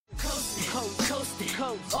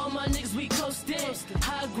coast. All my niggas, we coastin'.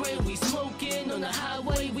 High grade, we smoking. On the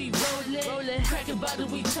highway, we rollin'. Crackin' bottle,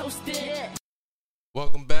 we toastin'.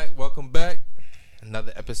 Welcome back.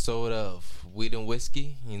 Another episode of Weed and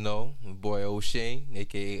Whiskey. You know, my boy O'Shane,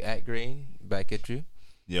 aka At Green, back at you.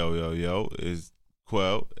 Yo, it's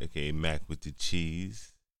Quell, aka Mac with the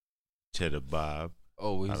cheese, Cheddar Bob.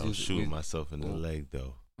 Oh, I don't shoot myself in the leg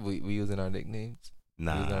though. We using our nicknames?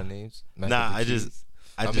 Nah, using our names?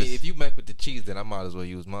 I mean, if you Mac with the cheese, then I might as well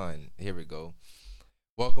use mine. Here we go.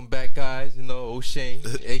 Welcome back, guys. You know, O'Shane,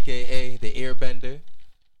 aka the Airbender,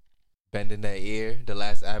 bending that ear, the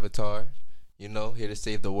last Avatar. You know, here to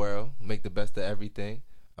save the world, make the best of everything.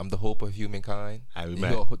 I'm the hope of humankind.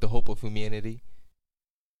 The hope of humanity.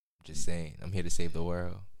 I'm just saying, I'm here to save the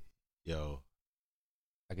world. Yo,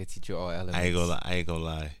 I can teach you all elements. I ain't gonna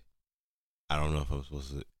lie. I don't know if I'm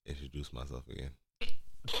supposed to introduce myself again.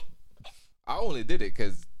 I only did it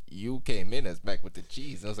because you came in as Mac with the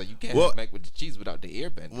cheese. And I was like, you can't have Mac with the cheese without the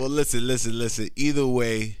airbender. Well, listen. Either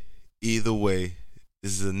way,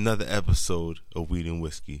 this is another episode of Weed and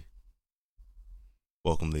Whiskey.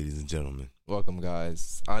 Welcome, ladies and gentlemen. Welcome,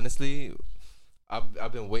 guys. Honestly,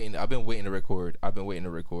 I've been waiting to record.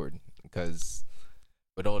 Because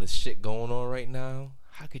with all this shit going on right now,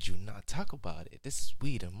 how could you not talk about it? This is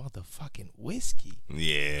Weed and motherfucking Whiskey.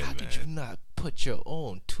 Yeah, How could you not put your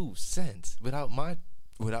own 2 cents? Without my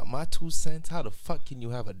 2 cents, how the fuck can you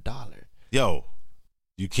have $1? Yo,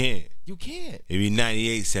 you can't. You can't. It'd be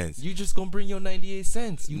 98 cents. You just gonna bring your 98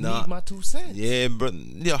 cents. You need my 2 cents. Yeah, bro.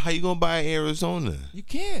 Yo, how you gonna buy in Arizona? You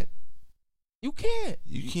can't. You can't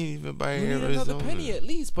even buy in Arizona. You need another penny at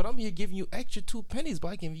least, but I'm here giving you extra 2 pennies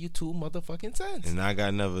by giving you 2 motherfucking cents. And I got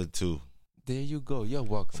another 2. There you go. You're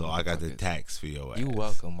welcome. So I got the tax for your ass. You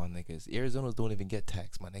welcome, my niggas. Arizonans don't even get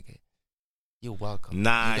tax, my nigga. You're welcome.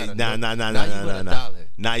 Nah.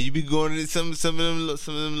 You be going to some of them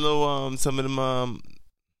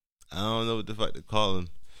I don't know what the fuck they call them.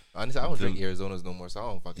 Honestly, I don't drink Arizonas no more, so I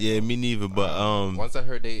don't fucking know. Me neither. But once I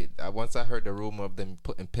heard the rumor of them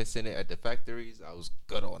putting piss in it at the factories, I was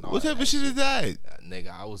good on all. What type of shit is that?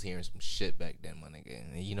 Nigga, I was hearing some shit back then, my nigga.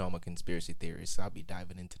 And you know I'm a conspiracy theorist, so I'll be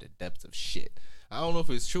diving into the depths of shit. I don't know if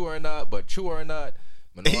it's true or not, but true or not,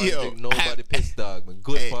 man, I don't think nobody piss dog. Man,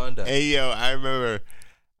 good fun dog. Hey yo, I remember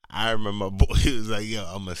my boy. He was like, yo,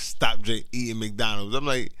 I'm gonna stop eating McDonald's. I'm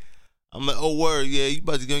like, oh word, yeah, you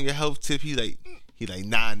about to get on your health tip? He like,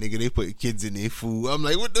 nah, nigga, they put kids in their food. I'm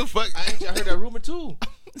like, what the fuck? I heard that rumor too.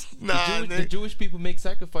 The Jewish people make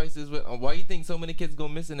sacrifices. Why you think so many kids go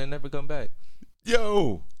missing and never come back?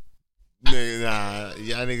 Yo, nigga, nah,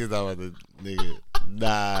 y'all niggas not about to, nigga,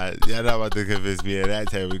 nah, y'all not about to convince me of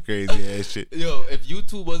that type of crazy ass shit. Yo, if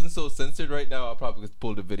YouTube wasn't so censored right now, I'll probably just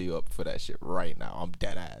pull the video up for that shit right now. I'm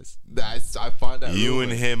dead ass. I found that you rumor.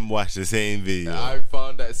 and him watch the same video. I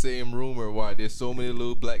found that same rumor why there's so many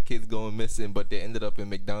little black kids going missing, but they ended up in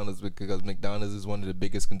McDonald's because McDonald's is one of the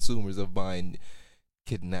biggest consumers of buying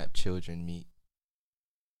kidnapped children meat.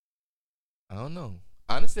 I don't know.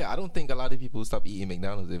 Honestly, I don't think a lot of people would stop eating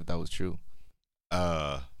McDonald's if that was true.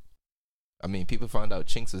 I mean, people found out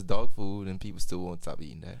Chinks is dog food, and people still won't stop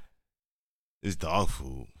eating that. It's dog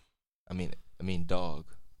food. I mean dog.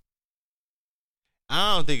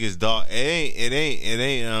 I don't think it's dog. It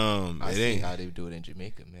ain't. I see how they do it in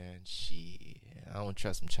Jamaica, man. Shit, I don't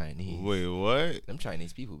trust them Chinese. Wait, what? Them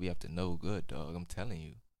Chinese people, we have to know good, dog. I'm telling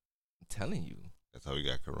you. That's how we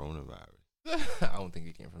got coronavirus. I don't think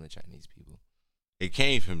it came from the Chinese people. It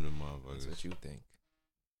came from the motherfuckers. That's what you think.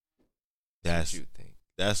 That's what you think.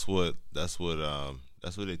 That's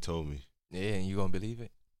what they told me. Yeah, and you gonna believe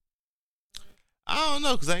it? I don't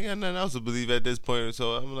know, cause I ain't got nothing else to believe at this point.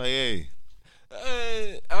 So I'm like, hey.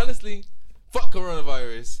 Honestly, fuck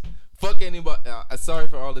coronavirus. Fuck anybody. Sorry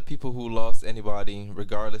for all the people who lost anybody,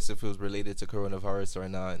 regardless if it was related to coronavirus or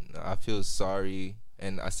not. I feel sorry,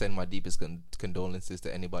 and I send my deepest condolences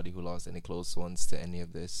to anybody who lost any close ones to any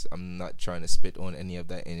of this. I'm not trying to spit on any of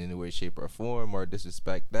that in any way, shape, or form, or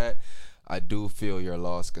disrespect that. I do feel your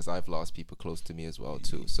loss because I've lost people close to me as well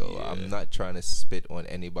too. So yeah. I'm not trying to spit on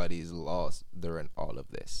anybody's loss during all of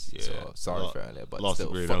this. Yeah. So sorry for that, but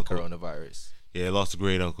still, fuck coronavirus. Yeah, lost a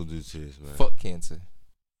great uncle due to this, man. Fuck cancer.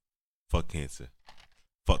 Fuck cancer.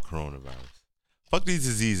 Fuck coronavirus. Fuck these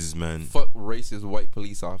diseases, man. Fuck racist white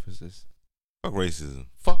police officers. Fuck racism.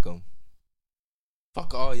 Fuck them.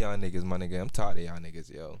 Fuck all y'all niggas, my nigga. I'm tired of y'all niggas,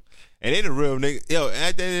 yo. And they the real niggas. Yo,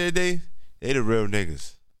 at the end of the day, they the real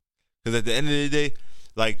niggas. Because at the end of the day,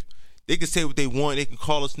 like, they can say what they want. They can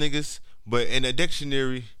call us niggas. But in a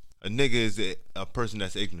dictionary, a nigga is a person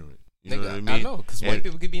that's ignorant. You know what I Nigga, mean? I know, because white And-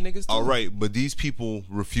 people could be niggas too. All right, but these people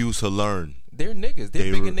refuse to learn. They're niggas. They're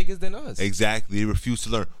They bigger were- niggas than us. Exactly. They refuse to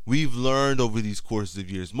learn. We've learned over these courses of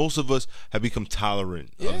years. Most of us have become tolerant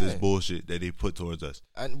of this Yeah. bullshit that they put towards us.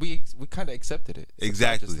 And we kind of accepted it.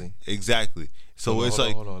 Exactly. subconsciously. Exactly. So Hold on, it's hold on,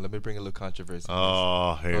 like, hold on. Let me bring a little controversy.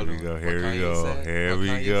 oh, here Hold we on. go. What Here we Kanye go. said? Here What we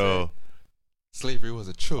Kanye go. said? Slavery was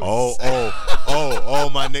a choice. Oh,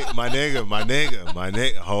 my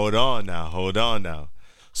nigga. Hold on now.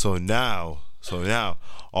 So now,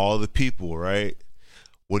 all the people, right?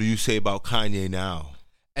 What do you say about Kanye now?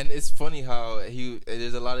 And it's funny how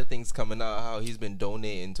there's a lot of things coming out how he's been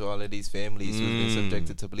donating to all of these families who've been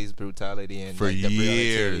subjected to police brutality and For like, the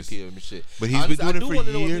years. brutality and shit. But he's been doing I it do for want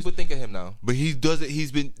to know what years. people think of him now. But he does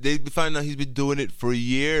it. They find out he's been doing it for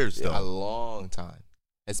years, though. A long time,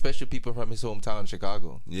 especially people from his hometown,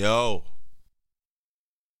 Chicago. Yo,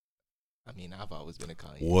 I mean, I've always been a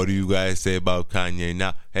Kanye. what do you guys say about Kanye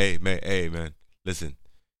now? Hey man, listen.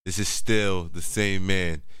 This is still the same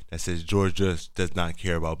man that says Georgia does not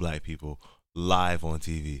care about black people live on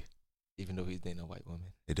TV. Even though he's dating a white woman,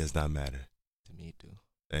 It does not matter. to me, it do.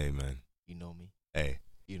 Hey man. You know me. Hey.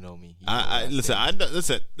 You know me. You know I what listen.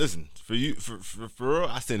 stand. Listen. For you, for real,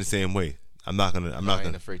 I stand the same way. I'm not I ain't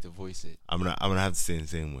gonna. afraid to voice it. I'm gonna have to stand the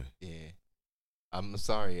same way. Yeah. I'm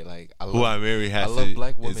sorry. Like I love, Who I marry I has love to.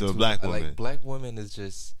 black women It's a too. black woman. Like black women is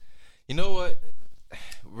just, you know what?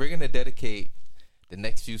 We're gonna dedicate the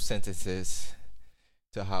next few sentences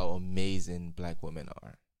to how amazing black women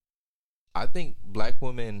are. I think black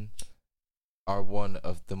women are one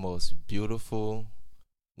of the most beautiful,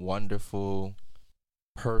 wonderful,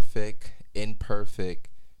 perfect, imperfect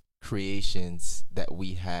creations that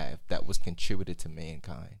we have that was contributed to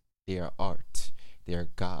mankind. They are art. They are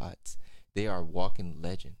gods. They are walking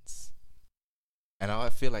legends. And I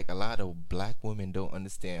feel like a lot of black women don't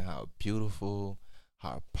understand how beautiful,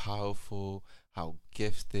 how powerful, how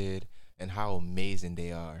gifted, and how amazing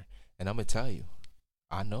they are. And I'm going to tell you,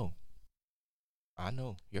 I know.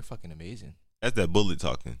 You're fucking amazing. That's that bullet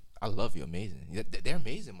talking. I love you, amazing. They're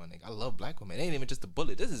amazing, my nigga. I love black women. It ain't even just a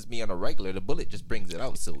bullet. This is me on a regular. The bullet just brings it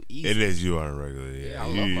out so easy. It is you on a regular. Yeah, I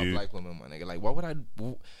love my black women, my nigga. Like, why would I?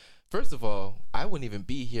 First of all, I wouldn't even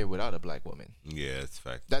be here without a black woman. Yeah, that's a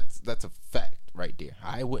fact. That's a fact right there.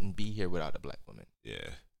 I wouldn't be here without a black woman. Yeah,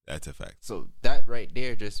 that's a fact. So that right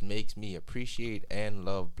there just makes me appreciate and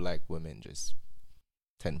love black women just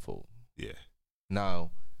tenfold. Yeah.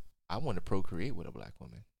 Now, I want to procreate with a black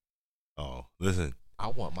woman. Oh, listen. I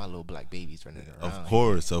want my little black babies running around. Of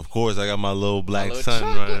course. I got my little black My little son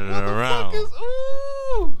chocolate running around.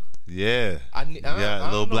 motherfuckers. Ooh. Yeah. I got don't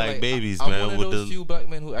little know, black like, babies, I'm man. one of with those the few black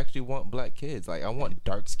men who actually want black kids. Like, I want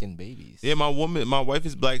dark skinned babies. yeah, my wife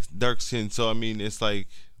is black, dark skin. So I mean, it's like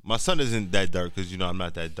my son isn't that dark because I'm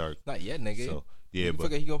not that dark. Not yet, nigga. So yeah, you but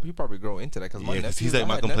forget he probably grow into that because my Yeah, 'cause nephews, he's like I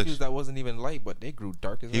my had complexion. nephews that wasn't even light, but they grew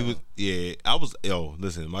dark as he hell. was I was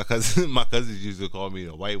listen, my cousins used to call me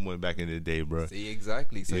the white one back in the day, bro. See,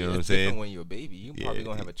 exactly. So You know what it's I'm different saying? when you're a baby. You Yeah. probably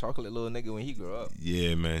gonna have a chocolate little nigga when he grow up.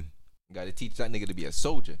 Yeah, man. Got to teach that nigga to be a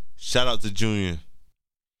soldier. Shout out to Junior.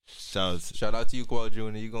 Shout out to you, Qual Jr.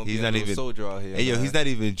 You gonna He's be a not little even- soldier out here. Hey yo, man. he's not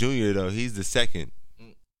even junior though. He's the second.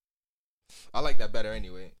 I like that better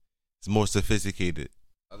anyway. It's more sophisticated.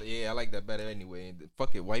 Yeah, I like that better anyway.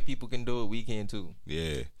 Fuck it, white people can do it. We can too.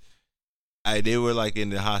 Yeah. They were like in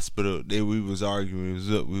the hospital. We was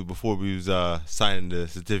arguing. Before we was signing the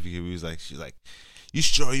certificate. We was like, she's like, "You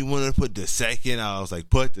sure you want to put the second?" I was like,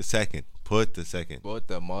 "Put the second. Put the second. But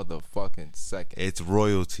the motherfucking second. It's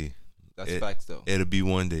royalty. That's facts though. It'll be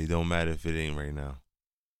one day. Don't matter if it ain't right now."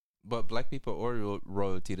 But black people are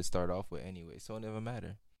royalty to start off with anyway, so it never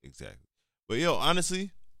matter. Exactly. But yo,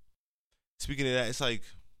 honestly, speaking of that, it's like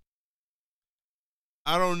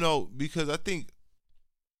I don't know because I think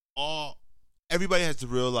everybody has to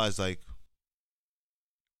realize like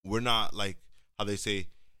we're not like how they say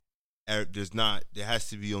there has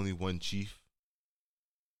to be only one chief.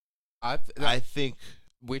 I think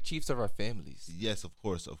we're chiefs of our families. yes, of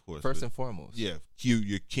course. First and foremost. yeah,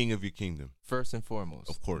 you're king of your kingdom. First and foremost.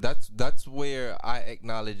 Of course. That's where I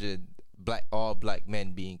acknowledge it. All black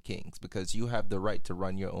men being kings, because you have the right to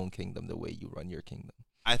run your own kingdom the way you run your kingdom.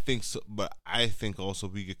 I think so, but I think also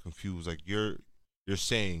we get confused. Like your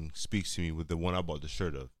saying speaks to me with the one I bought the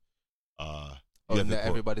shirt of. You have And to that quote-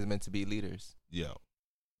 everybody's meant to be leaders. Yeah,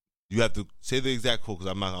 you have to say the exact quote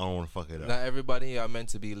because I don't want to fuck it up. Not everybody are meant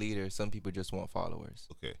to be leaders. Some people just want followers.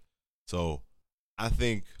 Okay, so I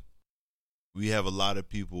think we have a lot of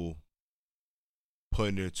people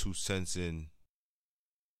putting their 2 cents in,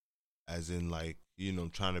 as in like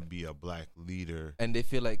trying to be a black leader. And they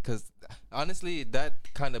feel like, because honestly,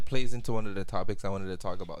 that kind of plays into one of the topics I wanted to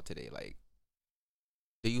talk about today. Like,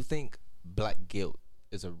 do you think black guilt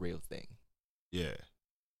is a real thing? Yeah,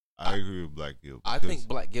 I agree with black guilt. I think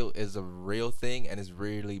black guilt is a real thing and is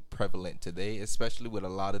really prevalent today, especially with a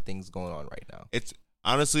lot of things going on right now. It's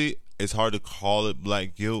honestly, it's hard to call it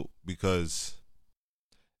black guilt because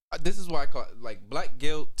this is why I call it, like, black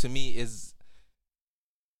guilt to me is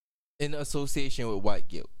in association with white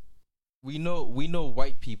guilt. We know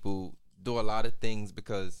white people do a lot of things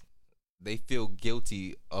because they feel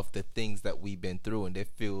guilty of the things that we've been through, and they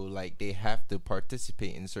feel like they have to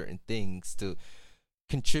participate in certain things to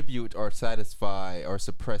contribute or satisfy or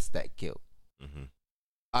suppress that guilt. Mm-hmm.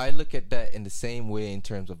 I look at that in the same way in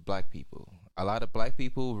terms of black people. A lot of black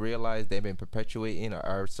people realize they've been perpetuating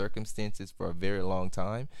our circumstances for a very long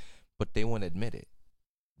time, but they won't admit it,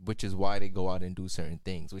 which is why they go out and do certain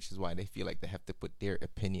things, which is why they feel like they have to put their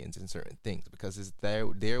opinions in certain things, because it's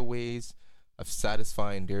their ways of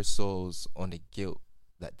satisfying their souls on the guilt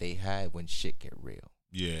that they had when shit get real.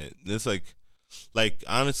 Yeah, it's like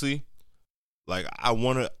honestly, like I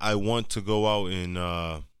want to go out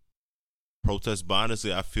and protest, but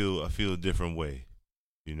honestly, I feel a different way.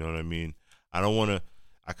 You know what I mean? I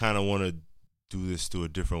kind of want to do this to a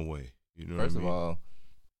different way. You know First what I mean? of all,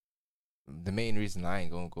 the main reason I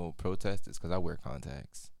ain't gonna go protest is because I wear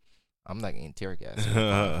contacts. I'm not getting tear gas.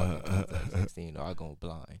 Next thing you know, I go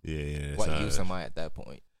blind. Yeah. What use am I at that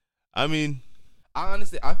point? I mean, I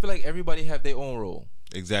feel like everybody have their own role.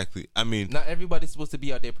 exactly. I mean, Not everybody's supposed to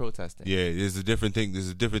be out there protesting. yeah, there's a different thing. There's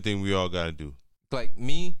a different thing we all gotta do. Like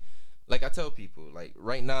me, like I tell people, like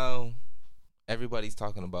right now, everybody's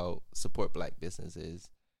talking about support black businesses,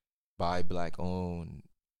 buy black owned,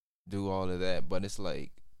 do all of that. But it's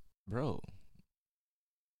like, bro,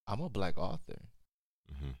 I'm a black author.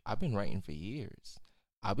 Mm-hmm. I've been writing for years.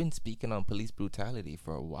 I've been speaking on police brutality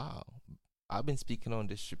for a while. I've been speaking on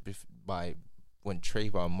this shit by when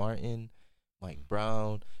Trayvon Martin, Mike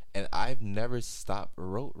Brown, and I've never stopped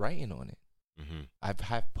writing on it. Mm-hmm. I've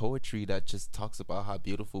had poetry that just talks about how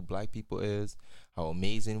beautiful black people is, how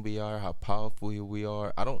amazing we are, how powerful we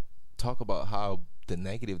are. I don't talk about how the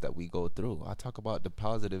negative that we go through. I talk about the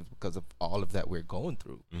positive because of all of that we're going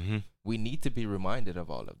through. Mm-hmm. We need to be reminded of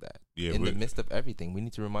all of that. Yeah, in the midst of everything, we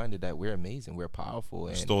need to be reminded that we're amazing, we're powerful,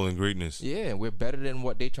 and stolen greatness. yeah, we're better than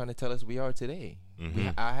what they're trying to tell us we are today. Mm-hmm.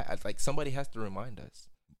 Like somebody has to remind us.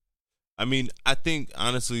 I mean, I think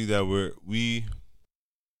honestly that we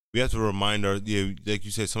have to remind like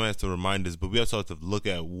you said, somebody has to remind us, but we also have to look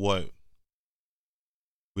at what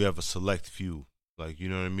we have a select few, like, you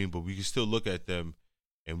know what I mean? But we can still look at them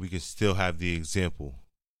and we can still have the example.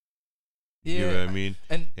 Yeah, you know what I mean?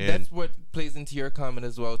 And that's what plays into your comment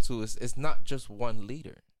as well too. It's not just one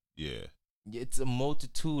leader. Yeah. It's a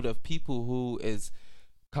multitude of people who is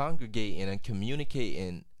congregating and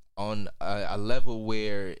communicating on a level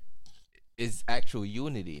where is actual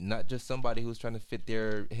unity, not just somebody who's trying to fit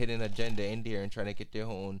their hidden agenda in there and trying to get their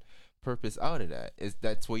own purpose out of that.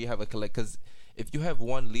 That's where you have a collect. Because if you have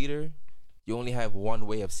one leader, you only have one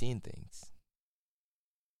way of seeing things.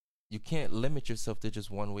 You can't limit yourself to just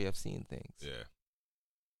one way of seeing things. Yeah.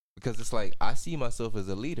 Because it's like, I see myself as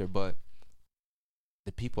a leader, but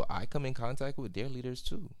the people I come in contact with, they're leaders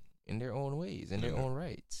too, in their own ways, in their own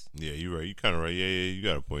rights. Yeah, you're right. You're kind of right. Yeah, you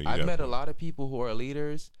got a point. I've met a lot of people who are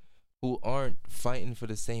leaders who aren't fighting for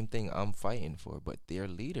the same thing I'm fighting for, but they're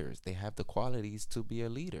leaders. They have the qualities to be a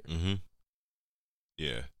leader. Mm-hmm.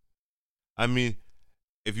 Yeah. I mean,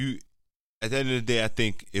 at the end of the day, I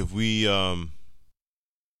think if we, no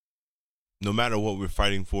matter what we're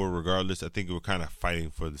fighting for, regardless, I think we're kind of fighting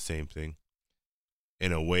for the same thing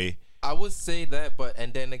in a way. I would say that,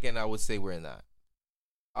 and then again, I would say we're not.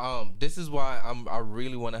 This is why I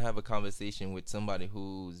really want to have a conversation with somebody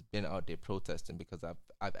who's been out there protesting, because I've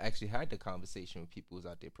actually had the conversation with people who's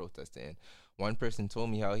out there protesting. One person told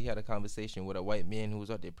me how he had a conversation with a white man who was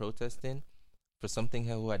out there protesting for something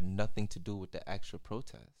who had nothing to do with the actual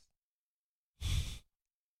protest.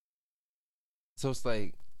 So it's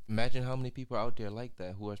like, imagine how many people out there like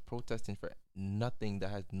that who are protesting for nothing that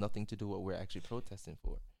has nothing to do with what we're actually protesting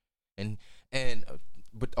for. And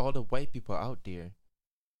with all the white people out there,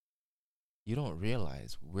 you don't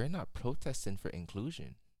realize we're not protesting for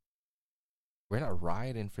inclusion. We're not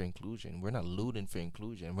rioting for inclusion. We're not looting for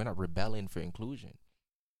inclusion. We're not rebelling for inclusion.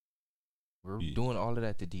 We're doing all of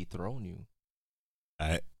that to dethrone you.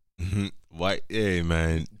 White, hey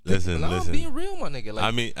man, listen. I'm being real, my nigga. Like, I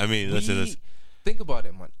mean, listen. Think about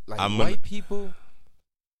it, man. Like, white people,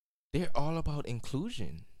 they're all about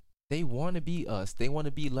inclusion. They want to be us. They want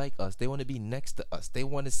to be like us. They want to be next to us. They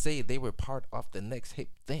want to say they were part of the next hip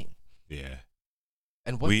thing. Yeah.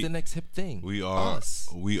 And what's the next hip thing? We are us.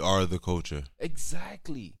 We are the culture.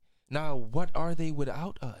 Exactly. Now, what are they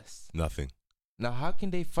without us? Nothing. Now, how can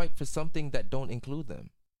they fight for something that don't include them?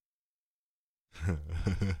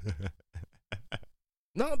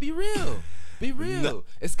 No, be real. Be real. No.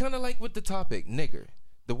 It's kind of like with the topic, nigger.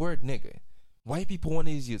 The word nigger. White people want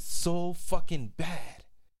to use it so fucking bad.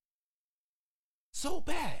 So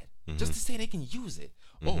bad. Just to say they can use it.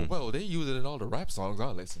 Oh, well, they use it in all the rap songs I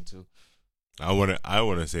listen to. I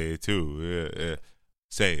wanna say it too. Yeah.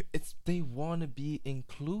 Say it. They want to be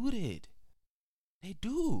included. They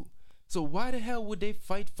do. So why the hell would they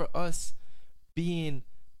fight for us being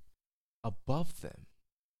above them?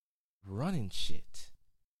 Running shit.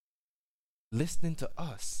 Listening to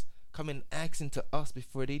us. Coming asking to us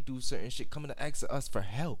before they do certain shit. Coming to ask us for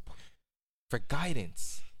help. For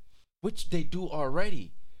guidance. Which they do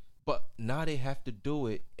already. But now they have to do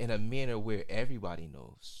it in a manner where everybody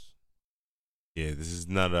knows. Yeah, this is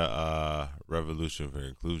not a revolution for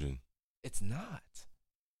inclusion. It's not.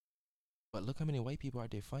 But look how many white people are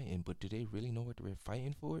they fighting. But do they really know what they're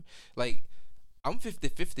fighting for? Like, I'm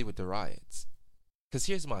 50-50 with the riots. Because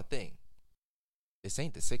here's my thing. This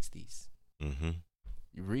ain't the 60s.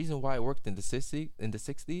 The reason why it worked in the 60s,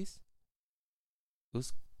 it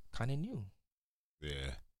was kind of new.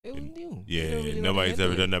 Yeah. It was new. Yeah, Really nobody's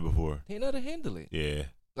ever done that before. They know how to handle it. Yeah.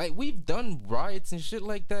 Like, we've done riots and shit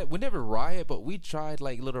like that. We never riot, but we tried,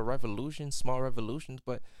 like, little revolutions, small revolutions,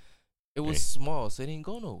 but it was small, so it didn't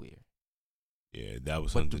go nowhere. Yeah, that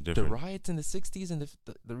was But something the different. riots in the 60s and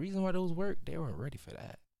the reason why those worked, they weren't ready for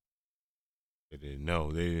that. They didn't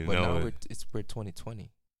know. They didn't But know. now we're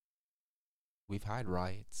 2020. We've had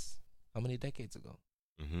riots. How many decades ago?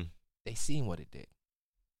 They seen what it did.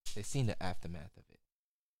 They seen the aftermath of it.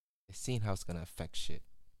 They seen how it's gonna affect shit.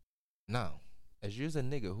 Now, as you're a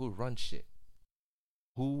nigga who run shit,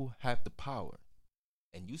 who have the power,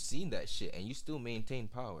 and you seen that shit and you still maintain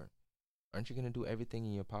power, aren't you gonna do everything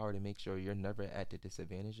in your power to make sure you're never at the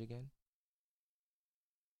disadvantage again?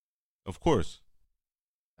 Of course.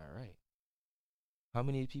 All right. How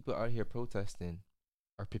many people out here protesting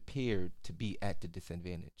are prepared to be at the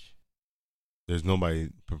disadvantage? There's nobody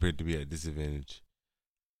prepared to be at disadvantage.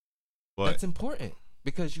 But That's important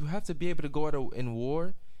because you have to be able to go out in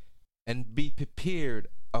war and be prepared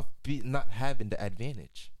of not having the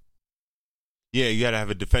advantage. yeah, you gotta have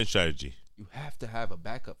a defense strategy. You have to have a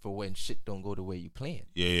backup for when shit don't go the way you plan.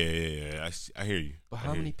 Yeah. I hear you. But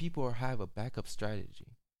how many people have a backup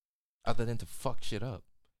strategy other than to fuck shit up?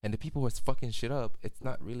 And the people who are fucking shit up, it's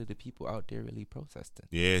not really the people out there really protesting.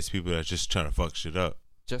 Yeah, it's people that's just trying to fuck shit up.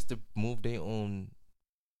 Just to move their own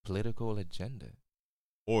political agenda.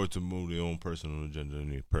 Or to move their own personal agenda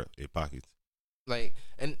in their pockets. Like,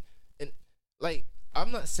 and like,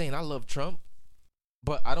 I'm not saying I love Trump,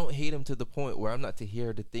 but I don't hate him to the point where I'm not to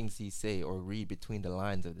hear the things he say or read between the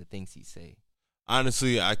lines of the things he say.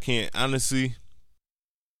 Honestly, I can't. Honestly,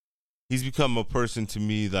 he's become a person to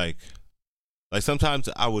me like sometimes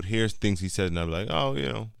I would hear things he said and I'd be like, oh,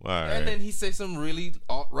 all right. And then he say some really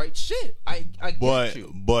alt-right shit. I get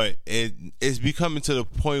you. But it's becoming to the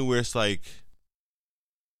point where it's like,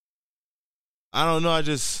 I don't know. I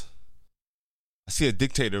see a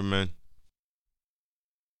dictator, man.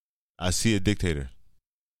 I see a dictator.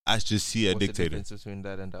 I just see a What's dictator. the difference between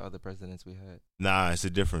that and the other presidents we had? Nah, it's a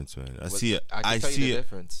difference, man. I I can tell you the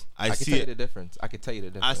difference. I can tell you the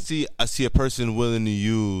difference. I see a person willing to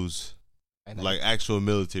use And like actual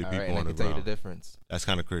military people and I on the can tell you the ground. difference. That's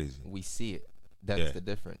kind of crazy. We see it. That's Yeah. the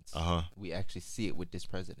difference. We actually see it with this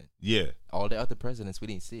president. Yeah. All the other presidents, we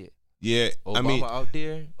didn't see it. Yeah. Obama out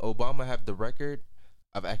there, Obama have the record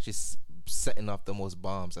of actually setting off the most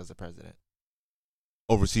bombs as a president.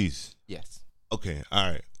 Overseas. Yes. Okay.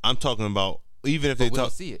 All right. I'm talking about even if But they we talk.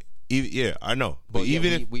 don't see it. Yeah, I know. But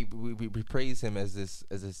even if we praise him as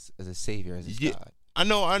a savior, as a God. I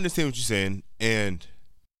know, I understand what you're saying,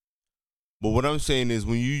 but what I'm saying is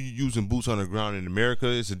when you using boots on the ground in America,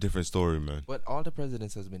 it's a different story, man. But all the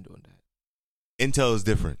presidents has been doing that. Intel is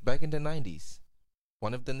different. Back in the 90s,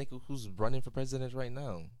 one of the niggas who's running for president right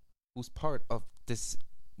now, who's part of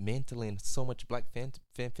dismantling so much black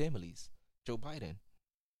families, Joe Biden,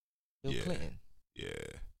 Bill Clinton. Yeah.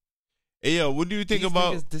 Hey, yo, what do you think These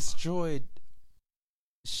about? niggas destroyed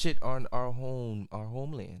shit on our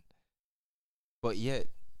homeland, but yet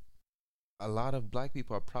a lot of black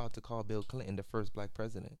people are proud to call Bill Clinton the first black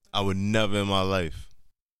president. I would never in my life.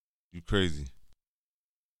 You crazy?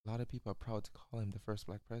 A lot of people are proud to call him the first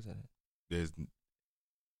black president. There's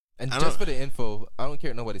And I just don't- for the info, I don't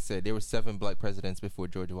care what nobody said. There were 7 black presidents before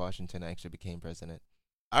George Washington actually became president.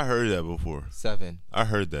 I heard that before. 7. I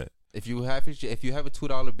heard that. If you have a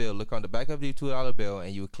 $2 bill, look on the back of your $2 bill,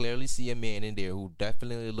 and you will clearly see a man in there who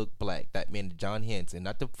definitely looked black. That man, John Hanson,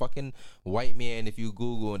 not the fucking white man. If you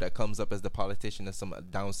Google that comes up as the politician of some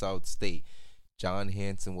down south state, John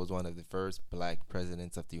Hanson was one of the first black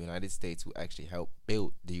presidents of the United States who actually helped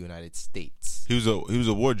build the United States. He was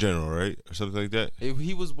a war general, right, or something like that.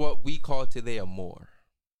 He was what we call today a Moor.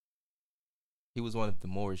 He was one of the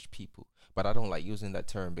Moorish people. But I don't like using that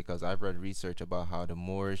term because I've read research about how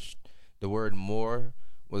the word Moor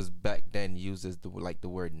was back then used as the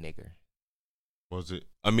word nigger. Was it?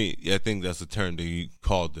 I mean, yeah, I think that's the term that you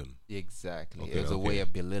called them. Exactly. Okay, It was a way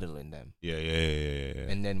of belittling them. Yeah.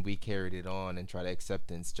 And then we carried it on and tried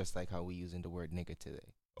acceptance just like how we using the word nigger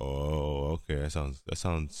today. Oh, okay. That sounds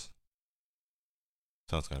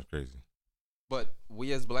kind of crazy. But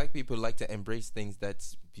we as black people like to embrace things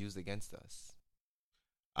that's views against us.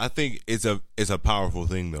 I think it's a powerful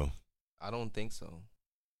thing, though. I don't think so.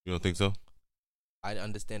 You don't think so? I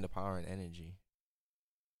understand the power and energy.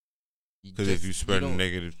 Because if you spread don't-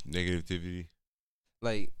 negativity,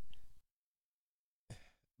 like,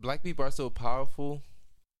 black people are so powerful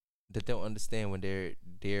that they'll understand when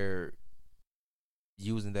they're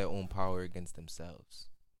using their own power against themselves.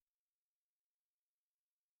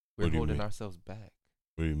 We're What do you holding mean? ourselves back.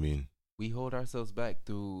 what do you mean? We hold ourselves back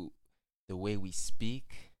through the way we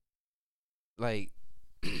speak. Like,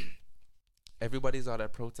 everybody's out there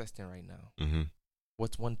protesting right now. Mm-hmm.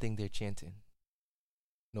 What's one thing they're chanting?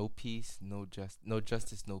 No peace, no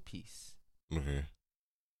justice, no peace. Okay.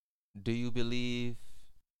 Do you believe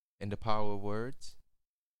in the power of words?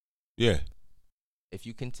 Yeah. If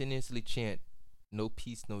you continuously chant no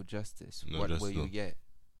peace, no justice, No what justice, will you no- get?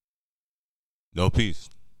 No peace.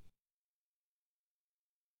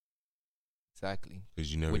 Exactly.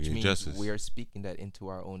 Because you never Which get means justice. we are speaking that into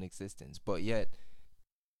our own existence. But yet,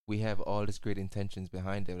 we have all this great intentions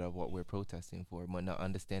behind it of what we're protesting for, but not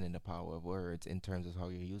understanding the power of words in terms of how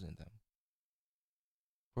you're using them.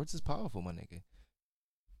 Words is powerful, my nigga.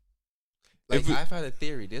 Like, I've had a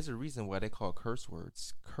theory. There's a reason why they call curse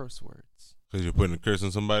words. Because you're putting a curse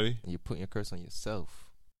on somebody? And you're putting your curse on yourself.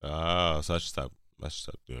 So I should stop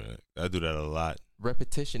doing that. I do that a lot.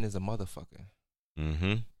 Repetition is a motherfucker.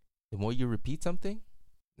 Mm-hmm. The more you repeat something,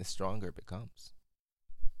 the stronger it becomes.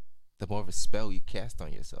 The more of a spell you cast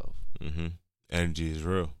on yourself. Mm-hmm. Energy is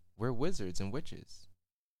real. We're wizards and witches.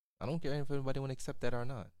 I don't care if anybody want to accept that or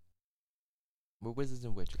not. We're wizards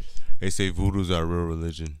and witches. They say voodoo's our real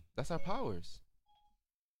religion. That's our powers.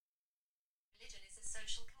 Religion is a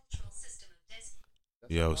social cultural system of That's our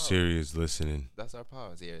Yo, powers. Siri is listening. That's our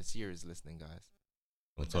powers. Yeah, Siri is listening, guys.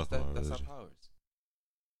 We'll But talk that's about that's our religion. powers.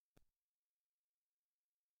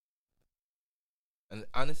 And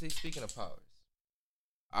honestly, speaking of powers,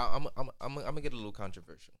 I'm gonna get a little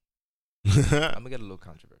controversial. I'm gonna get a little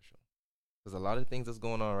controversial because a lot of things that's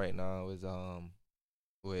going on right now is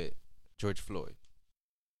with George Floyd.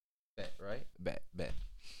 Bet.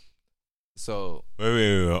 So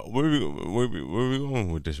Wait. Where we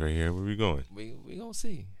going with this right here? Where we going? we gonna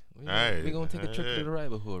see. We Alright, gonna take a trip alright. to the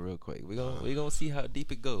rabbit hole real quick. We gonna see how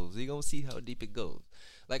deep it goes.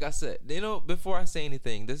 Like I said, before I say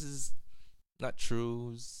anything, this is not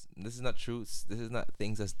truths. This is not truths. This is not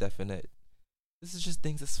things that's definite. This is just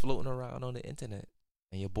things that's floating around on the internet,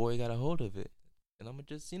 and your boy got a hold of it. And I'm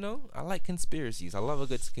just, I like conspiracies. I love a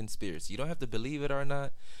good conspiracy. You don't have to believe it or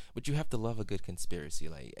not, but you have to love a good conspiracy.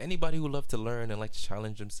 Like, anybody who love to learn and like to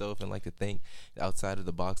challenge themselves and like to think outside of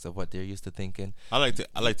the box of what they're used to thinking. I like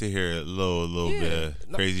to hear a little bit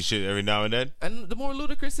of crazy shit every now and then. And the more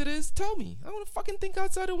ludicrous it is, tell me. I want to fucking think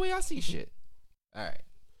outside the way I see shit. All right.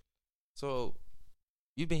 So,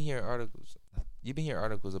 you've been hearing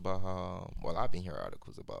articles about how, I've been hearing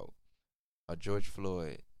articles about how George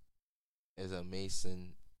Floyd is a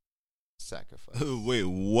Mason sacrifice. Wait, A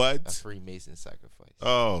what? Freemason sacrifice.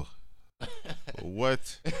 Oh,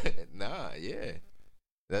 what? Nah, yeah.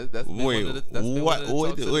 That's been Wait, one of the, that's been what? one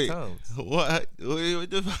of the talks of Wait. the towns. What? Wait, what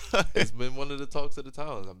the fuck? It's been one of the talks of the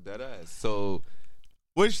towns. I'm dead ass. So,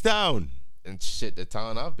 Which town? and shit, the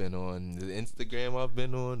town I've been on, the Instagram I've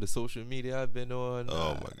been on, the social media I've been on.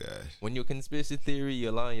 Oh my gosh. When you're conspiracy theory,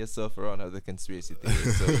 you're lying yourself around other conspiracy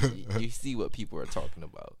theories. So you see what people are talking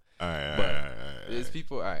about. All right. But there's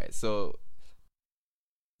people. All right, so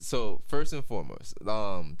first and foremost,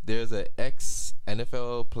 there's an ex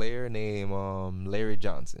NFL player named Larry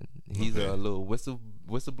Johnson. He's Okay. a little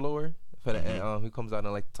whistleblower for the who comes out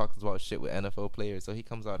and like talks about shit with NFL players. So he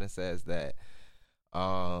comes out and says that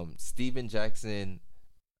Steven Jackson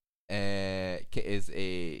and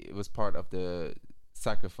it was part of the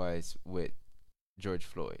sacrifice with George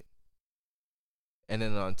Floyd. And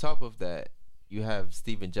then on top of that, you have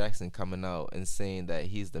Steven Jackson coming out and saying that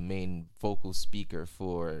he's the main vocal speaker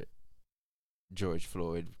for George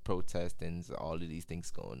Floyd protestings, all of these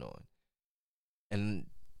things going on. And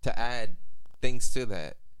to add things to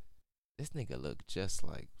that, this nigga look just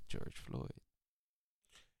like George Floyd.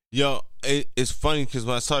 Yo, it's funny because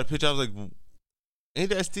when I saw the picture, I was like, ain't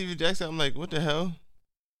that Steven Jackson? I'm like, what the hell?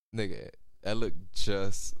 Nigga, that look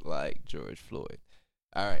just like George Floyd.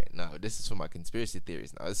 All right, now this is for my conspiracy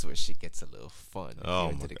theories. Now this is where shit gets a little fun.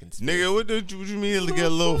 Oh my God. Nigga, what you mean to get a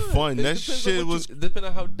little fun? That shit was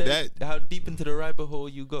depending on how deep into the rabbit hole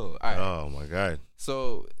you go. All right. Oh my God.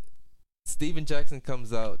 So Steven Jackson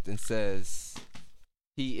comes out and says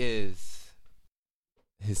he is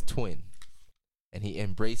his twin, and he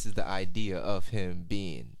embraces the idea of him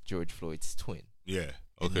being George Floyd's twin. Yeah.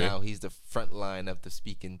 And Okay. now he's the front line of the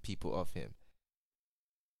speaking people of him.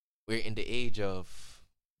 We're in the age of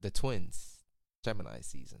the twins, Gemini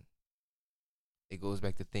season. It goes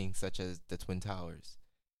back to things such as the Twin Towers.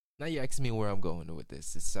 Now you ask me where I'm going with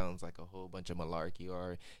this. It sounds like a whole bunch of malarkey,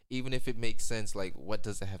 or even if it makes sense, like what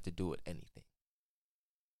does it have to do with anything?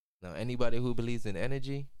 Now anybody who believes in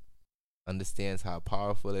energy understands how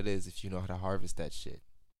powerful it is if you know how to harvest that shit.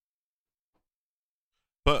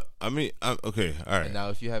 But I mean, okay, all right. And now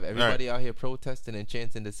if you have everybody out here protesting and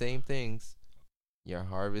chanting the same things, you're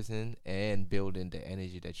harvesting and building the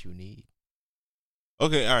energy that you need.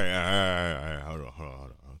 Okay, all right. Hold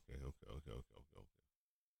on. Okay.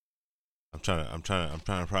 I'm trying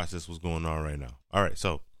to process what's going on right now. All right,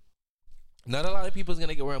 so not a lot of people's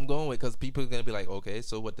gonna get where I'm going with, because people are gonna be like, okay,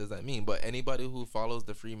 so what does that mean? But anybody who follows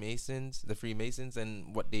the Freemasons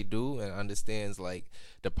and what they do, and understands like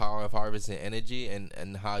the power of harvesting energy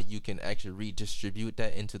and how you can actually redistribute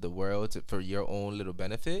that into the world for your own little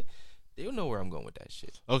benefit, they'll know where I'm going with that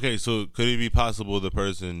shit. okay, so could it be possible the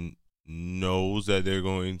person knows that they're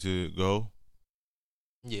going to go?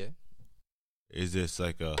 Yeah. Is this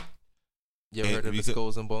like a? You ever heard of the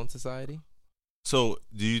Skulls and Bones Society? So,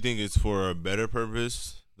 do you think it's for a better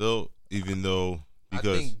purpose though? Even though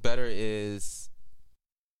because I think better is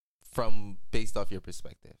from based off your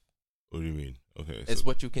perspective. What do you mean? Okay, It's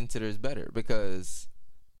what you consider is better, because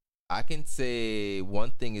I can say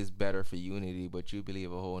one thing is better for unity, but you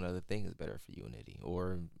believe a whole other thing is better for unity,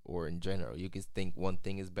 or in general, you can think one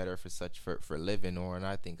thing is better for living, or and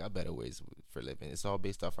I think are better ways for living. It's all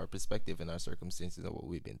based off our perspective and our circumstances and what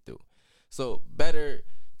we've been through. So better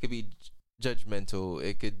could be judgmental.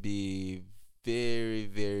 It could be very,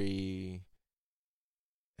 very.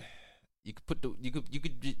 You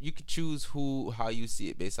could choose how you see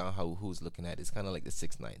it based on who's looking at it. It's kind of like the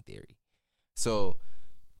 6ix9ine theory. So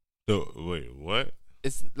wait, what?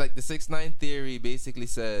 It's like the 6ix9ine theory basically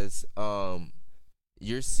says,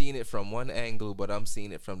 you're seeing it from one angle, but I'm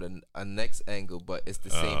seeing it from the next angle, but it's the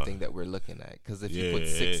same thing that we're looking at. Because if you put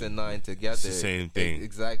 6 and 9 together, it's the same thing.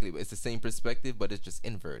 Exactly, it's the same perspective, but it's just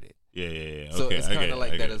inverted. Yeah. So okay, it's kind of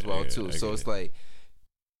like that as well too. So it's like,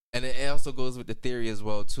 and it also goes with the theory as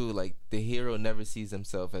well too. Like the hero never sees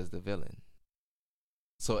himself as the villain.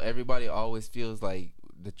 So everybody always feels like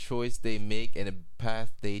the choice they make and the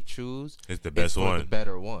path they choose is the best one, the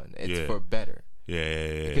better one. It's for better.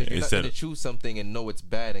 Yeah. Because you're not going to choose something and know it's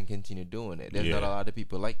bad and continue doing it. There's not a lot of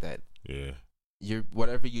people like that. Yeah.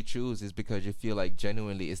 Whatever you choose is because you feel like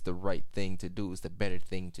genuinely it's the right thing to do. It's the better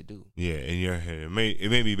thing to do. Yeah, in your head, it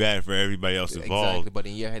may be bad for everybody else involved. Exactly, but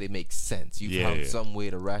in your head it makes sense. You found some way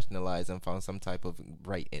to rationalize and found some type of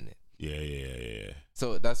right in it. Yeah.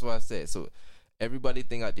 So that's what I said. So everybody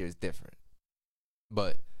thing out there is different,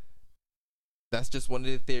 but that's just one of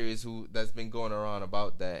the theories that's been going around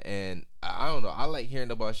about that. And I don't know. I like hearing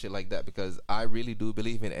about shit like that because I really do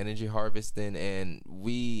believe in energy harvesting, and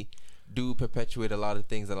we do perpetuate a lot of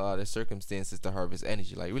things and a lot of circumstances to harvest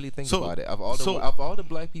energy. Like, really think about it. Of all the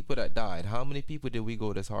black people that died, how many people did we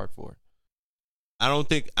go this hard for? I don't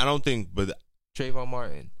think, but Trayvon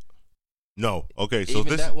Martin. No. Okay. So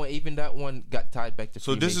even that one got tied back to.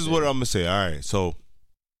 So this is what I'm gonna say. All right. So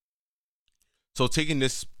taking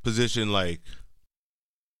this position, like,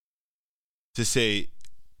 to say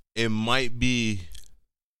it might be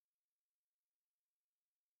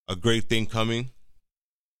a great thing coming.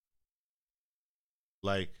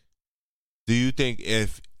 Like, do you think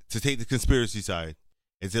to take the conspiracy side,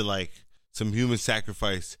 is it like some human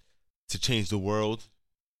sacrifice to change the world?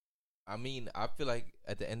 I mean, I feel like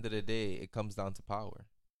at the end of the day, it comes down to power.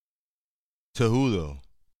 To who though?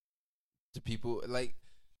 To people, like,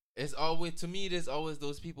 It's always, to me, there's always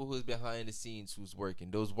those people who's behind the scenes who's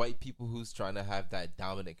working. Those white people who's trying to have that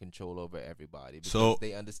dominant control over everybody because So-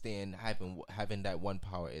 they understand having that one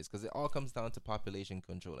power is, because it all comes down to population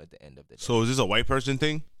control at the end of the day. So is this a white person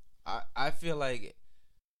thing? I feel like,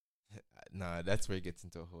 nah, that's where it gets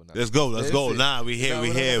into a whole nother. Let's go. Listen, Nah, we here. no, We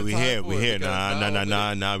don't here. have We the time here. for We it here. because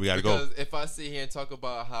Nah. We gotta go. Because if I sit here and talk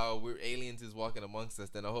about how we're aliens is walking amongst us,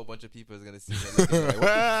 then a whole bunch of people is gonna sit here and look at me like, what the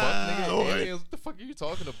fuck, nigga? Alright. Aliens? What the fuck are you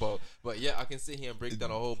talking about? But yeah, I can sit here and break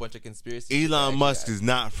down a whole bunch of conspiracy. Elon Musk is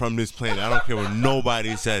not from this planet. I don't care what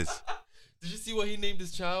nobody says. Did you see what he named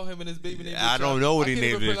his child? Him and his baby named. I his don't child? know what I he can't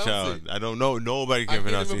named even his pronounce child. it. I don't know. Nobody I can can't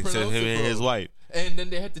pronounce it even except pronounce him it, and his bro. wife. And then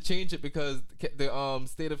they had to change it because the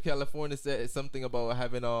state of California said something about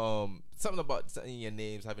having something about in your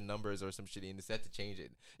names having numbers or some shit, and they said to change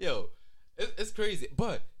it. Yo, it's crazy.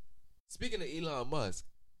 But speaking of Elon Musk,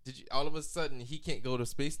 did you all of a sudden he can't go to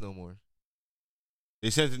space no more? They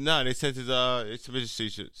sent it. Nah, they sent his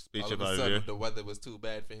spaceship All of out a of sudden there. the weather was too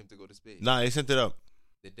bad for him to go to space. Nah, they sent it up.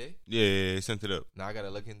 Did they? Yeah, they sent it up. Now I gotta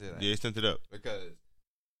look into that. Yeah, they sent it up. Because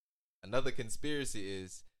another conspiracy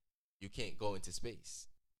is you can't go into space.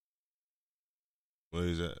 What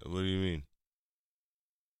is that? What do you mean?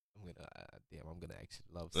 I'm gonna actually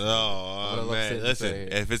love. Oh man, listen.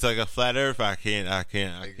 If it's like a flat Earth, I can't.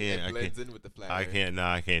 It blends in with the flat. I Earth. can't. No,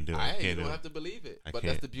 I can't do it. I I can't you do don't it. have to believe it, I but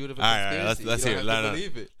can't. that's the beauty of a All right, conspiracy. let's you hear don't it. have to No.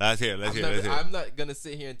 believe it. Let's hear it. I'm not gonna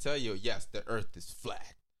sit here and tell you, yes, the Earth is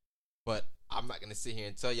flat, but I'm not gonna sit here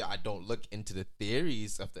and tell you I don't look into the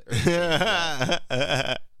theories of the Earth. being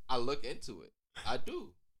flat. I look into it. I do.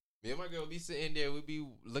 Me and my girl be sitting there. We be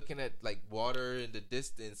looking at like water in the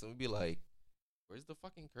distance, and we be like, "Where's the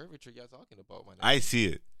fucking curvature y'all talking about, my nigga?" I see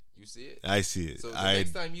it. You see it? I see it. So the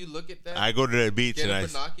next time you look at that, I go to the beach get and a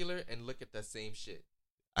binocular and look at that same shit.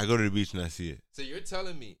 I go to the beach and I see it. So you're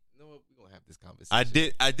telling me, you know what? We're gonna have this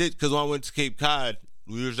conversation. I did because when I went to Cape Cod,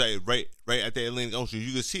 we was like right at the Atlantic Ocean.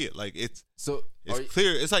 You could see it. Like it's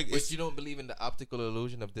clear. It's like But you don't believe in the optical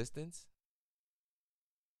illusion of distance?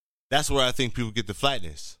 that's where I think people get the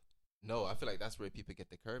flatness. No, I feel like that's where people get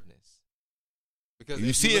the curveness. Because You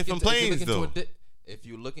if see look it from into- if you planes, look into a though. if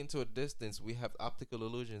you look into a distance, we have optical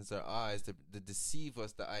illusions, our eyes, to deceive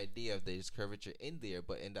us the idea of there's curvature in there.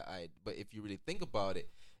 But but if you really think about it,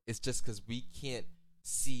 it's just because we can't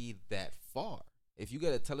see that far. If you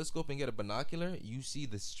get a telescope and get a binocular, you see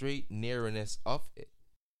the straight narrowness of it.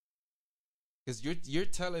 Because you're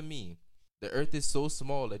telling me the Earth is so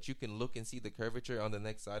small that you can look and see the curvature on the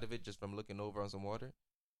next side of it just from looking over on some water.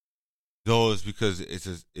 No, it's because it's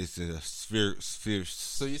a sphere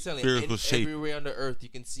So you're telling spherical shape. everywhere on the Earth you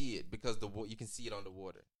can see it because you can see it on the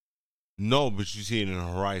water. No, but you see it in the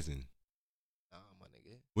horizon. Nah, my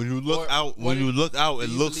nigga. When you look Or out, what it Do you looks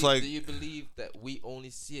believe- like Do you believe that we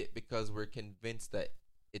only see it because we're convinced that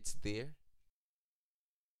it's there?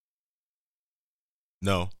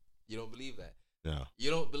 no, You don't believe that. no. You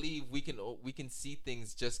don't believe we can see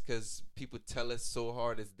things just because people tell us so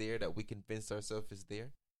hard it's there that we convince ourselves it's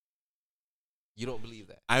there. You don't believe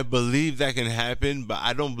that. I believe that can happen, but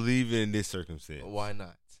I don't believe it in this circumstance Why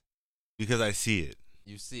not? because I see it.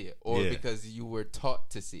 You see it, or Yeah. because you were taught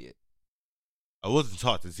to see it. I wasn't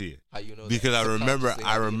taught to see it How you know? because that? I remember. Subconsciously,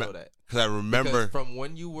 how do you know that? Because I remember. Because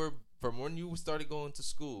from when you started going to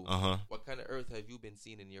school, what kind of Earth have you been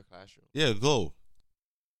seeing in your classroom? Yeah, globe.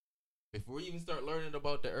 Before you even start learning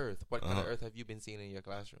about the Earth, what kind of Uh-huh. Earth have you been seeing in your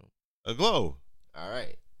classroom? A globe. All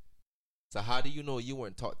right. So how do you know you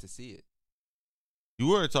weren't taught to see it? You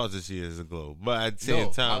were taught to see it as a globe, but at the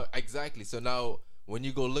same time, Exactly. So now when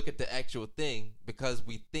you go look at the actual thing, because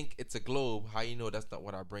we think it's a globe, how you know that's not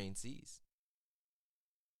what our brain sees?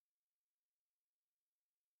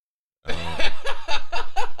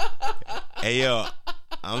 hey yo,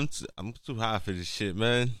 I'm too high for this shit,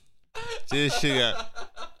 man. This shit got.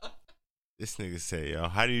 This nigga say, yo,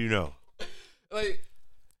 how do you know? Like,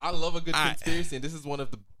 I love a good I- conspiracy, and this is one of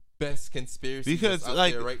the best conspiracies Because, that's out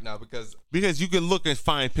like- there right now. Because you can look and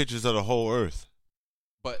find pictures of the whole Earth.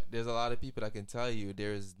 But there's a lot of people that can tell you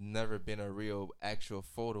there's never been a real actual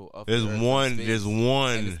photo of There's the Earth from one. space, There's and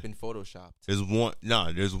one. it's been photoshopped, There's one.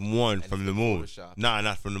 No, there's one And from it's the been moon. photoshopped. Nah,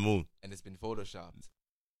 not from the moon. and it's been photoshopped.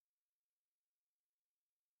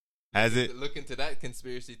 Has it? Look into that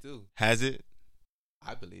conspiracy too. Has it?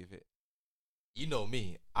 I believe it. You know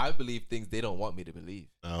me. I believe things they don't want me to believe.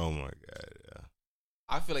 Oh my god. Yeah.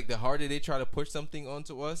 I feel like the harder they try to push something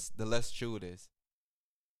onto us, the less true it is.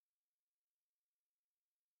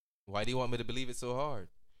 Why do you want me to believe it so hard?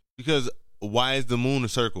 Because why is the moon a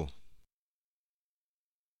circle?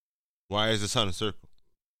 Why is the sun a circle?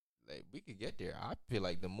 Like, we could get there. I feel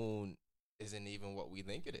like the moon isn't even what we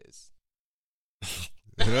think it is.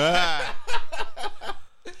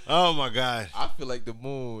 Oh my God. I feel like the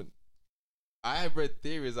moon. I have read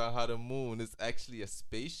theories on how the moon is actually a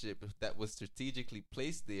spaceship that was strategically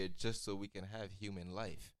placed there just so we can have human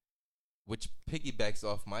life, which piggybacks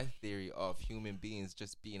off my theory of human beings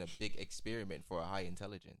just being a big experiment for a high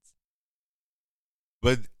intelligence.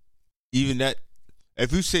 But even that,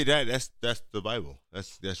 if you say that, that's the Bible.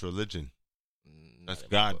 That's religion. That's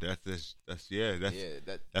God. That's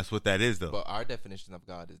that's what that is, though. But our definition of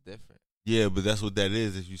God is different. Yeah, but that's what that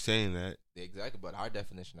is. If you're saying that, Exactly, but our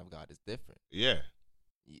definition of God is different. yeah.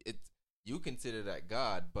 You consider that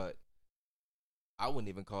God, but I wouldn't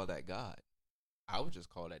even call that God. I would just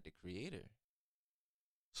call that the creator.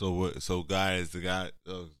 So what? So God is the God.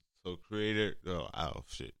 So creator. Oh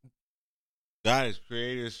shit. God is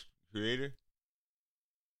creator's creator.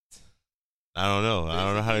 I don't know. I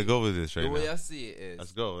don't know how to go with this right The now. way I see it is,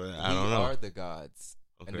 Let's go. I we don't know. are the gods,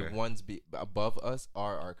 and the Okay. ones above us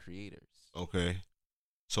are our creators. Okay.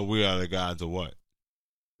 So we are the gods of what?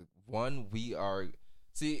 One, we are.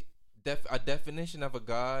 See, a definition of a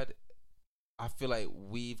god, I feel like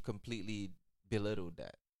we've completely belittled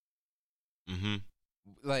that. Mm-hmm.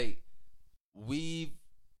 Like we've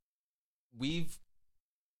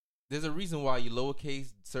there's a reason why you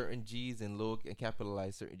lowercase certain G's and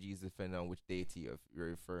capitalize certain G's depending on which deity you're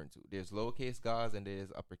referring to. There's lowercase gods and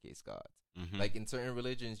there's uppercase gods. Mm-hmm. Like in certain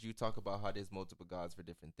religions, you talk about how there's multiple gods for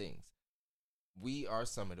different things. We are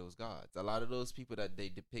some of those gods. A lot of those people that they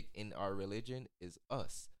depict in our religion is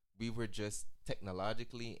us. We were just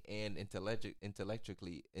technologically and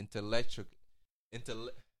intellectually.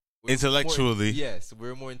 Yes,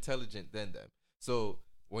 we're more intelligent than them. So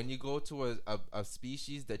when you go to a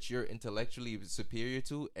species that you're intellectually superior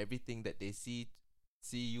to, everything that they see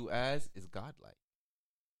you as is godlike.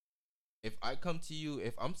 If I come to you,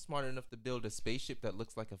 if I'm smart enough to build a spaceship that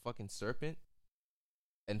looks like a fucking serpent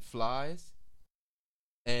and flies,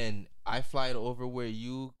 and I fly it over where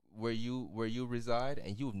you reside,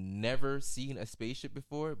 and you've never seen a spaceship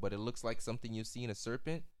before, but it looks like something you've seen a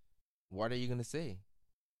serpent, what are you gonna say?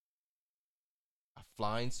 A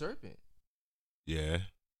flying serpent. Yeah.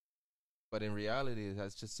 But in reality,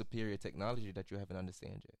 that's just superior technology that you haven't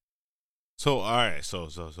understand yet. So all right. So.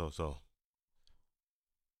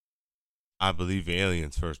 I believe in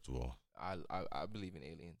aliens. First of all, I believe in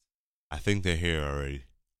aliens. I think they're here already.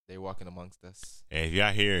 They're walking amongst us. And if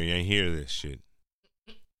y'all here and you ain't hear this shit,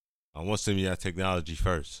 I want some of y'all technology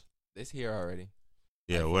first. It's here already.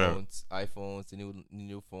 Yeah, whatever. iPhones, the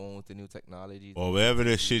new phones, the new technologies. Or whatever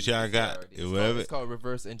the shit y'all got. It's called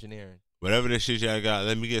reverse engineering. Whatever the shit y'all got,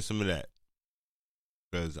 let me get some of that.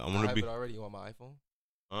 Because I I want to have be. it already. You want my iPhone?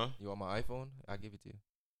 Huh? You want my iPhone? I'll give it to you.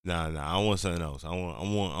 Nah. I want something else. I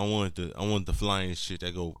want the flying shit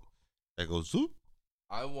that goes zoop.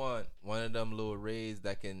 I want one of them little rays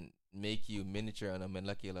that can make you miniature on a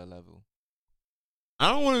molecular level. I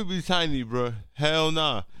don't want to be tiny, bro. Hell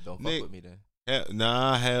nah. Don't fuck Nick, with me then. hell Don't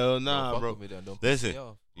nah, fuck bro. with me then. Don't piss Listen, me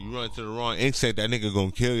off. you run to the wrong insect, that nigga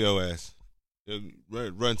gonna kill your ass.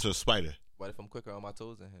 Run to a spider. What if I'm quicker on my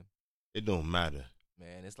toes than him? It don't matter.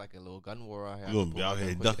 Man, it's like a little gun war out here. You gonna be out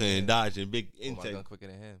here ducking and dodging big Pull my gun insect. quicker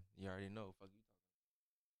than him. You already know. Fuck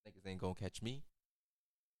you. Niggas ain't gonna catch me.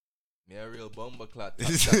 Me a real bomber clot. They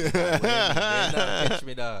not catch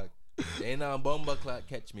me, dog. They not bomber clot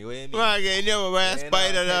catch me. What you mean? Well, I can't never wear a They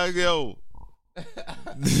spider, not dog, yo.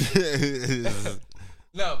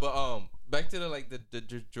 No, but back to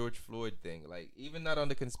the George Floyd thing. Like, even not on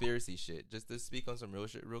the conspiracy shit. Just to speak on some real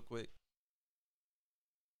shit real quick.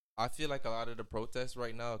 I feel like a lot of the protests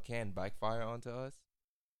right now can backfire onto us.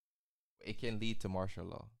 It can lead to martial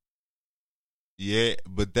law. Yeah,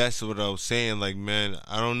 but that's what I was saying. Like, man,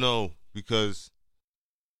 I don't know, because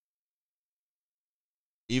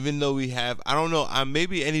even though we have, I don't know,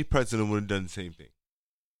 maybe any president would have done the same thing.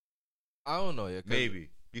 I don't know. Yeah, Maybe,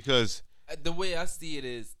 because the way I see it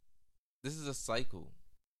is, this is a cycle.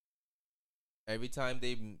 Every time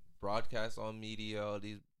they broadcast on media, all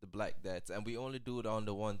the black deaths, and we only do it on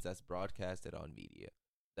the ones that's broadcasted on media.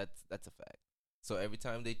 That's a fact. So every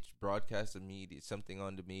time they broadcast something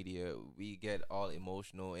on the media, we get all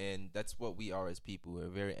emotional, and that's what we are as people. We're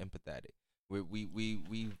very empathetic.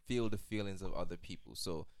 We feel the feelings of other people.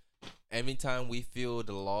 So every time we feel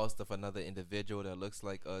the loss of another individual that looks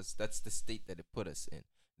like us, that's the state that it put us in.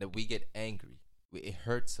 That we get angry. It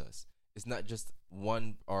hurts us. It's not just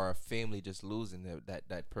one or a family just losing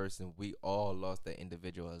that person. We all lost that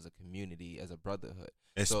individual as a community, as a brotherhood.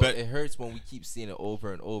 So it hurts when we keep seeing it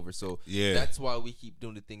over and over. So yeah, that's why we keep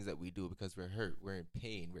doing the things that we do, because we're hurt. We're in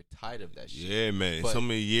pain. We're tired of that shit. Yeah, man. But so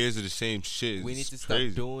many years of the same shit. We need to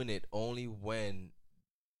crazy. stop doing it only when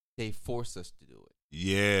they force us to do it.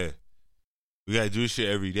 Yeah. We gotta do this shit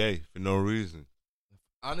every day for no reason.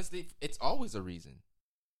 Honestly, it's always a reason.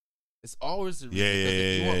 It's always a reason. Yeah, Because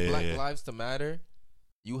if you want Black yeah. lives to matter,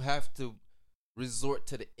 you have to resort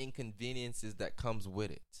to the inconveniences that comes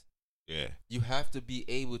with it. Yeah. You have to be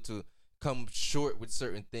able to come short with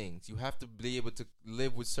certain things. You have to be able to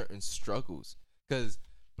live with certain struggles. Because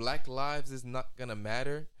Black lives is not gonna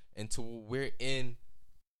matter until we're in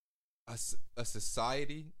a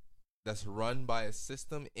society that's run by a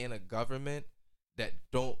system and a government that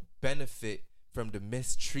don't benefit from the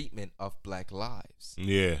mistreatment of Black lives.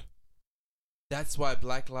 Yeah. That's why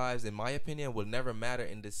Black lives, in my opinion, will never matter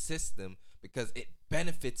in the system because it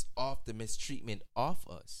benefits off the mistreatment of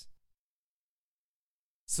us.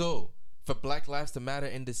 So, for Black lives to matter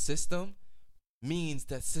in the system means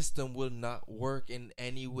that system will not work in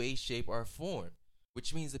any way, shape, or form.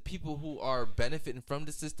 Which means the people who are benefiting from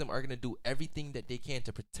the system are going to do everything that they can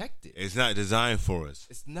to protect it. It's not designed for us.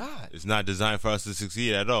 It's not. It's not designed for us to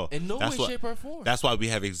succeed at all. In no way, shape, or form. That's why we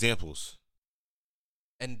have examples.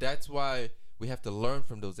 And that's why we have to learn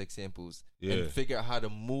from those examples Yeah. and figure out how to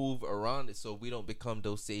move around it so we don't become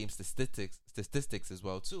those same statistics as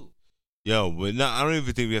well too. Yo, but no, I don't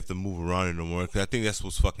even think we have to move around it no more because I think that's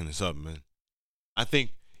what's fucking us up, man. I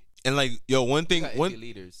think, and like, yo, one thing, We got iffy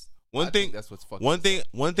leaders. one I thing, think that's what's fucking one us thing, up.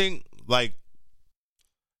 one thing, like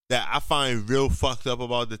that I find real fucked up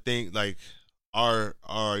about the thing, like our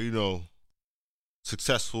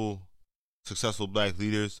successful Black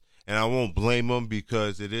leaders, and I won't blame them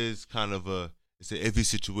because it is kind of it's an iffy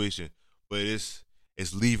situation, but it's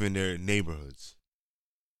leaving their neighborhoods.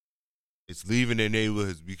 It's leaving their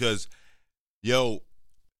neighborhoods because, yo,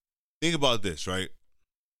 think about this, right?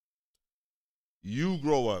 You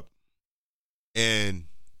grow up and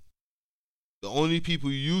the only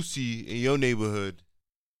people you see in your neighborhood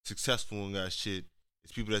successful and got shit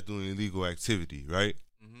is people that's doing illegal activity, right?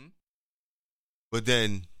 Mm-hmm. But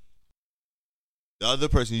then the other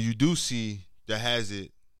person you do see that has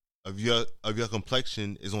it of your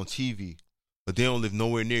complexion is on TV, but they don't live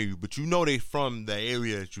nowhere near you. But you know they from the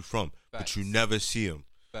area that you're from, Facts. but you never see them.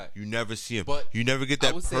 Facts. You never see them. But you never get I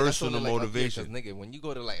that would say that's personal only, like, up here, 'cause, motivation. nigga, when you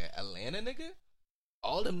go to like Atlanta, nigga,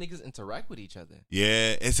 all them niggas interact with each other.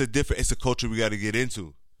 Yeah, it's a culture we got to get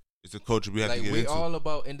into. It's a culture we have Like to get we're into. all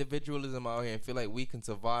about individualism out here and feel like we can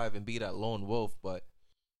survive and be that lone wolf, but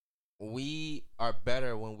we are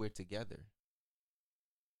better when we're together.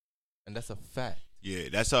 And that's a fact. Yeah,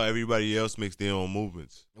 that's how everybody else makes their own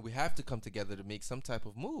movements. And we have to come together to make some type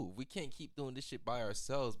of move. We can't keep doing this shit by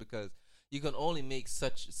ourselves because you can only make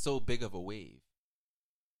so big of a wave.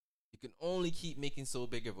 You can only keep making so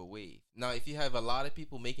big of a wave. Now, if you have a lot of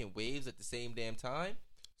people making waves at the same damn time,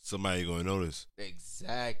 Somebody gonna notice.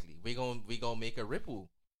 exactly, we gonna make a ripple.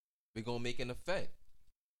 We gonna make an effect.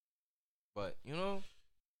 But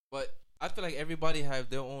I feel like everybody have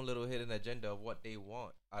their own little hidden agenda of what they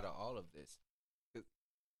want out of all of this.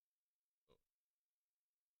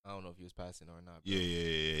 I don't know if you was passing or not. Bro.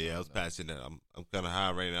 Yeah. I was passing that. I'm kind of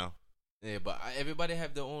high right now. Yeah, but everybody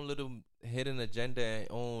have their own little hidden agenda and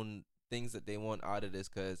own things that they want out of this.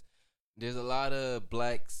 Because there's a lot of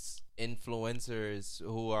Black influencers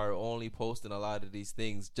who are only posting a lot of these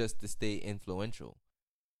things just to stay influential.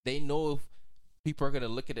 They know if people are gonna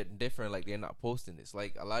look at it different, like they're not posting this.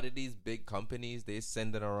 Like a lot of these big companies, they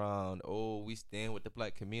sending around, "Oh, we stand with the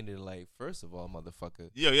Black community." Like, first of all, motherfucker,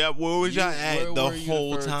 Yeah. Where was y'all at where the were you the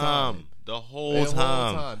whole first time? time? The whole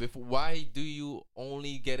time. Why do you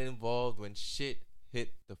only get involved when shit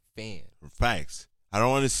hit the fan? Facts. I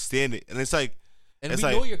don't understand it, and it's like, And it's we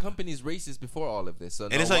like, know your company's racist before all of this. So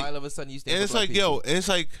now it's why like- all of a sudden you stand and for it's Black like, people? yo, and it's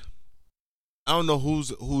like, I don't know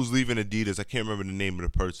who's leaving Adidas. I can't remember the name of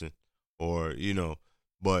the person, or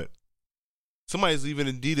but somebody's leaving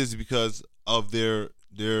Adidas because of their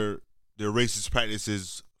racist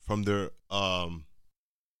practices from their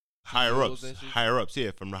higher CEOs and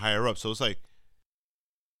shit? from the higher ups. So it's like,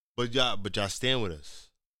 but y'all stand with us.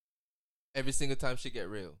 Every single time shit get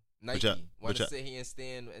real. Nike y'all- want but to y'all- sit here and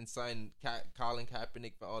stand and sign Colin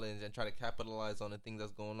Kaepernick for all that and try to capitalize on the things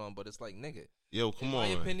that's going on. But it's like, nigga, Yo, come in on, my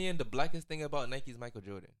man. opinion, the blackest thing about Nike is Michael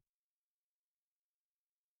Jordan.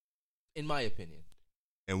 In my opinion.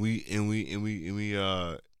 And we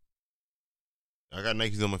I got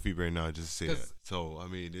Nikes on my feet right now just to say 'Cause- that. So I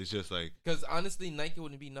mean, it's just like, Because honestly, Nike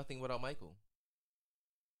wouldn't be nothing without Michael.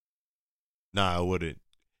 nah, I wouldn't.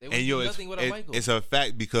 They would And be yo, nothing without Michael. it's a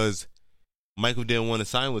fact because Michael didn't want to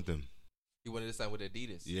sign with them. He wanted to sign with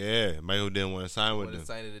Adidas. Yeah, Michael didn't want to sign He with wanted them. to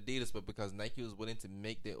sign at Adidas, but because Nike was willing to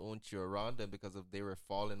make their own cheer around them because of they were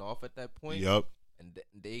falling off at that point. Yup. And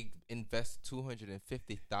they invest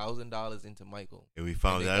 $250,000 into Michael. And we And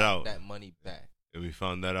found they that got out. that money back. And we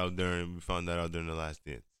found that out during the Last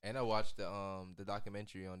Dance. And I watched the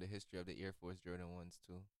documentary on the history of the Air Force Jordan ones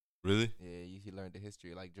too. Really? Yeah, he learned the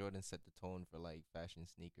history. Like Jordan set the tone for like fashion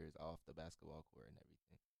sneakers off the basketball court and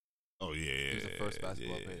everything. Oh yeah. He was the first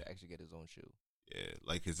basketball player to actually get his own shoe. Yeah,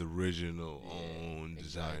 like his original own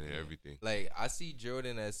design and exactly. everything. Like I see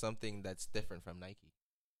Jordan as something that's different from Nike.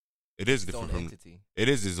 It is Its own different from entity. It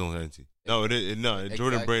is his own entity. No, it is no.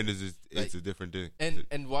 Jordan Exactly. brand is Like, a different thing.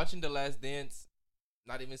 And watching The Last Dance,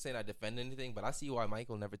 not even saying I defend anything, but I see why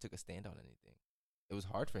Michael never took a stand on anything. It was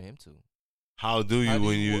hard for him to. How do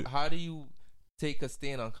you How do you take a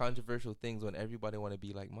stand on controversial things when everybody want to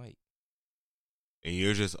be like Mike? and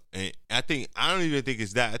you're just and I don't even think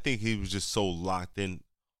it's that. I think he was just so locked in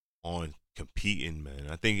on competing, man.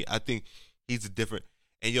 I think he's a different.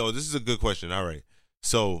 And yo, this is a good question. All right,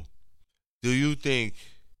 so do you think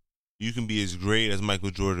you can be as great as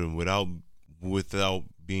Michael Jordan without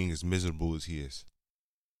being as miserable as he is?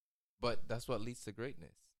 But that's what leads to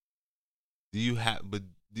greatness. Do you have? But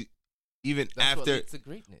even That's what after leads to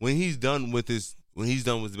greatness. when he's done with his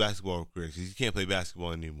basketball career, 'cause he can't play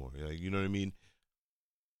basketball anymore. Like, you know what I mean?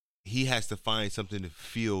 He has to find something to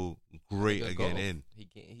feel great Like a again. golf. In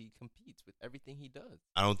He competes with everything he does.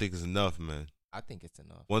 I don't think it's enough, man. I think it's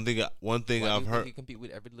enough. One thing Why I've do you think heard. he compete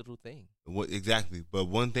with every little thing. What exactly? But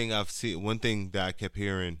one thing I've seen, one thing that I kept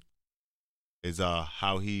hearing is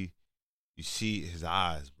how you see his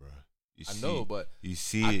eyes, bro. I know, but you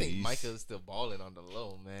see I it. think Michael's still balling on the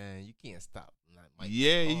low, man. You can't stop. Mike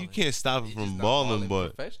Yeah, balling. you can't stop him He's from just not balling,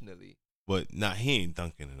 but professionally. he ain't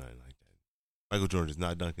dunking or nothing like that. Michael Jordan's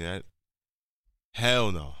not dunking that.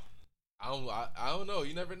 Hell no. I don't know.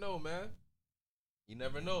 You never know, man. You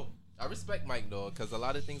never know. I respect Mike though, because a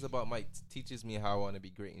lot of things about Mike teaches me how I want to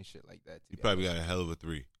be great and shit like that. He probably got a hell of a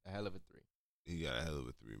 3. a hell of a 3. He got a hell of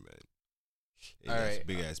a 3, man. He All got right, some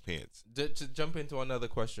big ass pants. To jump into another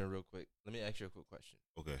question real quick. Let me ask you a quick question.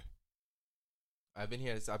 Okay. I've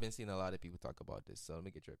been seeing a lot of people talk about this, so let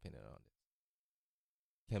me get your opinion on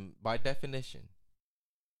this. By definition,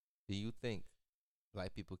 do you think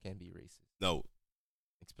black people can be racist? No,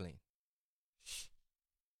 Explain.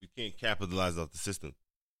 you can't capitalize off the system.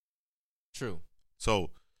 True.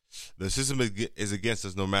 So the system is against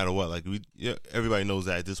us no matter what. Like everybody knows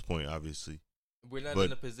that at this point, obviously. We're not But-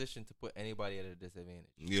 in a position to put anybody at a disadvantage.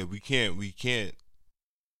 Yeah, we can't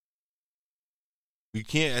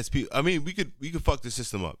as people. I mean, we could fuck the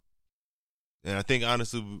system up, and I think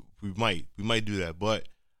honestly we might do that, but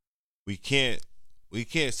we can't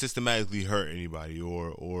systematically hurt anybody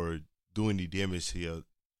or do any damage here,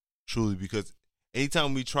 truly, because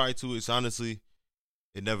anytime we try to, it's honestly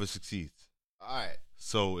it never succeeds. All right.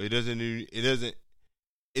 So it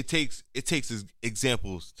takes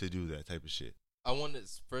examples to do that type of shit. I want to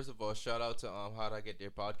first of all shout out to How'd I Get Their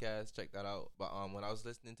podcast. Check that out. But when I was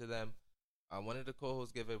listening to them, one of the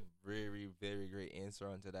co-hosts gave a very, very great answer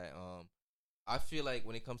onto that. I feel like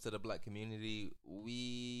when it comes to the black community,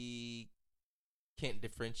 we can't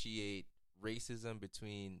differentiate racism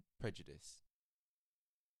between prejudice.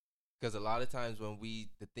 Because a lot of times when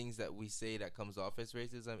the things that we say that comes off as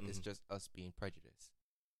racism, it's just us being prejudiced.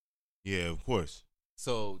 Yeah, of course.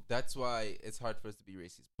 So that's why it's hard for us to be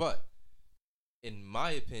racist. But in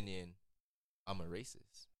my opinion, I'm a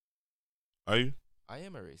racist. Are you? I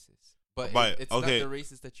am a racist. But But, it's okay. not the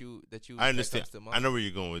racist that you I understand. that comes to I mind. know where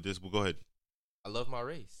you're going with this, but go ahead. I love my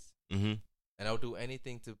race. Mm-hmm. And I'll do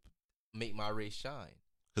anything to make my race shine.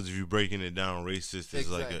 Because if you're breaking it down, racist is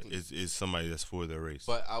Exactly. is somebody that's for their race.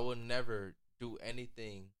 But I will never do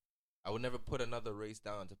anything. I would never put another race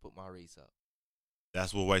down to put my race up.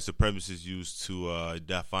 That's what white supremacists use to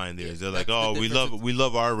define theirs. Yeah, They're like, that's "Oh, the we difference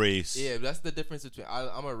love our race." Yeah, that's the difference between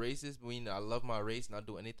I'm a racist, meaning I love my race and I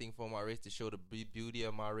do anything for my race to show the beauty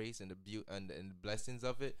of my race and and the blessings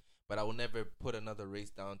of it. But I will never put another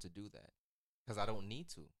race down to do that because I don't need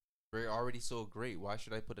to. We're already so great. Why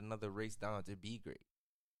should I put another race down to be great?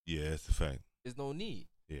 Yeah, that's a fact. There's no need.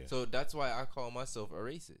 Yeah. So that's why I call myself a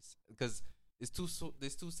racist because there's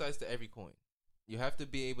two sides to every coin. You have to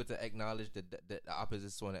be able to acknowledge the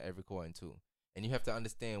opposite side of every coin too. And you have to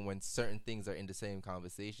understand when certain things are in the same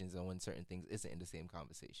conversations and when certain things isn't in the same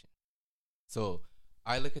conversation. So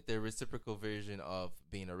I look at the reciprocal version of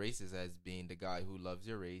being a racist as being the guy who loves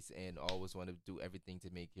your race and always want to do everything to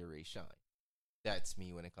make your race shine. That's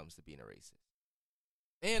me when it comes to being a racist.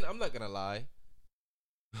 And I'm not gonna lie.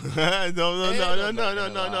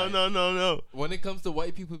 No. When it comes to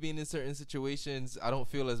white people being in certain situations, I don't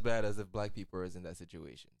feel as bad as if black people are in that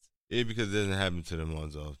situations. Yeah, because it doesn't happen to them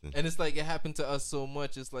ones often. And it's like it happened to us so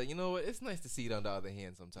much. It's like, you know what? It's nice to see it on the other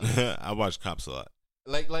hand sometimes. I watch Cops a lot.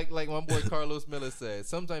 Like my boy Carlos Miller said,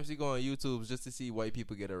 sometimes you go on YouTube just to see white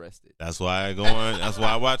people get arrested. That's why I go on. That's why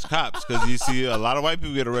I watch Cops, because you see a lot of white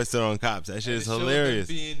people get arrested on Cops. That shit is And it shows them hilarious.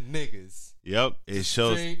 being niggas. Yep, it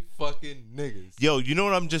shows. Straight fucking niggas. Yo, you know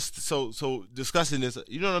what I'm just so discussing this.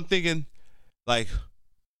 You know what I'm thinking? Like,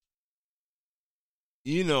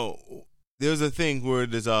 you know, there's a thing where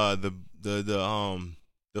there's the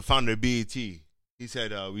founder of BET. He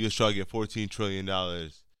said we just try to get $14 trillion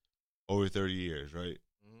over 30 years, right?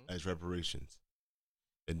 As reparations.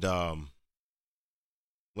 And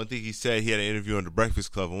one thing he said, he had an interview on the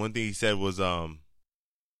Breakfast Club, and one thing he said was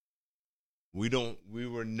we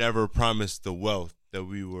were never promised the wealth that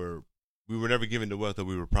we were never given the wealth that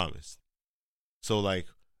we were promised. So like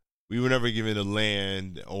we were never given the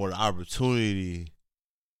land or the opportunity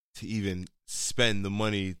to even spend the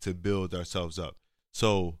money to build ourselves up.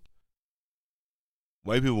 So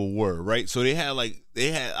white people were, right? So they had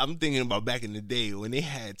I'm thinking about back in the day when they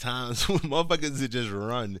had times when motherfuckers would just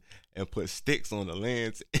run and put sticks on the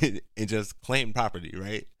lands and just claim property,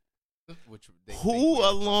 right? Who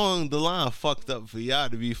along the line fucked up for y'all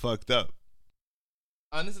to be fucked up?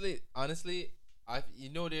 Honestly,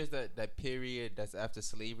 there's that period that's after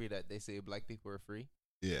slavery that they say black people are free.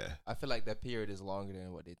 Yeah. I feel like that period is longer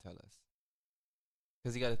than what they tell us.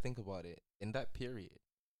 Because you got to think about it. In that period,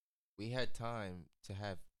 we had time to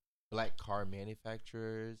have black car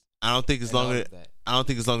manufacturers. I don't think it's longer. I don't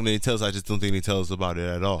think it's longer than they tell us. I just don't think they tell us about it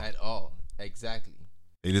at all. At all, exactly.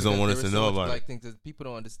 They just don't want us to know about it. Things that people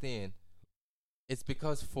don't understand. It's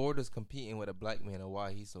because Ford is competing with a black man, and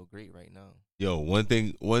why he's so great right now. Yo, one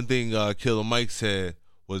thing, Killer Mike said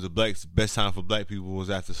was the best time for black people was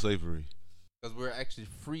after slavery. Because we're actually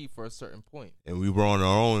free for a certain point. And we were on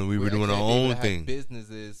our own, and we were doing our own thing.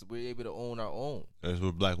 Businesses, we're able to own our own. That's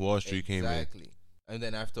where Black Wall Street came in. Exactly. And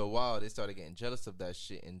then after a while, they started getting jealous of that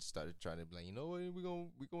shit and started trying to be like, you know what,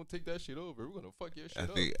 we're gonna take that shit over. We're gonna fuck your shit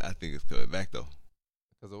up. I think it's coming back though.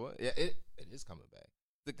 Because of what? Yeah, it is coming back.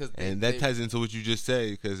 Because that ties into what you just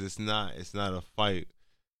said, because it's not a fight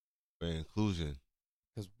for inclusion.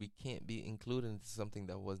 Because we can't be included into something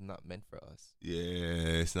that was not meant for us.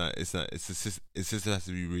 Yeah, it's not. It just has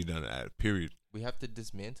to be redone at period. We have to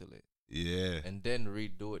dismantle it. Yeah, and then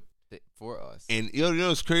redo it for us. And you know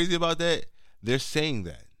what's crazy about that? They're saying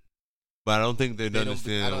that, but I don't think they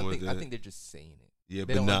understand. I think they're just saying it. Yeah,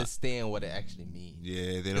 they don't understand what it actually means.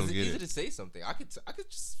 Yeah, they don't get it. It's easy to say something. I could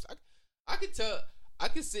tell. I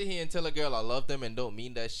could sit here and tell a girl I love them and don't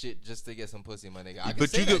mean that shit just to get some pussy, my nigga.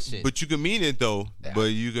 But you can mean it though. Yeah. But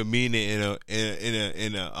you can mean it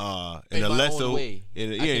in a lesser way.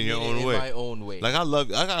 In your own way. In my own way. Like I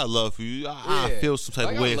got love for you. I feel some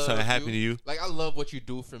type of way if something happened to you. Like I love what you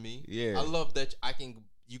do for me. Yeah. I love that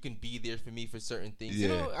you can be there for me for certain things. Yeah.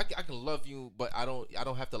 You know, I can love you, but I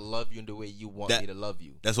don't have to love you in the way you want me to love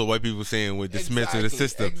you. That's what white people saying with dismantling the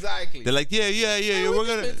system. Exactly. They're like, yeah, we're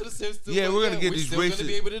gonna get these racist. Gonna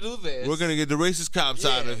be able to do this. We're gonna get the racist cops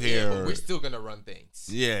out of here. But we're still gonna run things.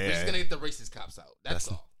 Yeah, we're just gonna get the racist cops out. That's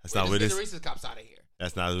all. That's not what it is. Get the racist cops out of here.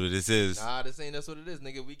 That's not what this is. Nah, that's what it is,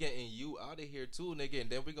 nigga. We getting you out of here too, nigga, and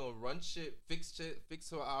then we gonna run fix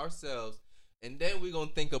for ourselves. And then we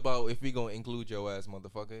gonna think about if we gonna include your ass,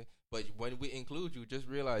 motherfucker. But when we include you, just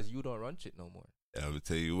realize you don't run shit no more. Yeah, I'm gonna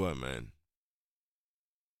tell you what, man.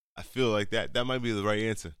 I feel like that might be the right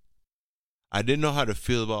answer. I didn't know how to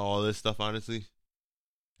feel about all this stuff, honestly.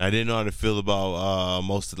 I didn't know how to feel about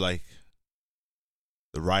most of like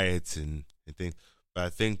the riots and things. But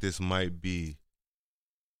I think this might be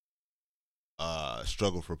a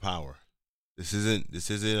struggle for power. This isn't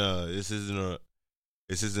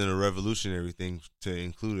a revolutionary thing to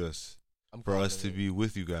include us. For us to be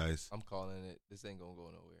with you guys. I'm calling it. This ain't gonna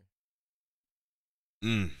go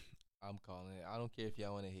nowhere. I'm calling it. I don't care if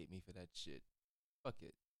y'all want to hate me for that shit. Fuck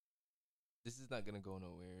it. This is not gonna go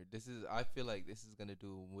nowhere. I feel like this is gonna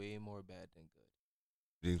do way more bad than good.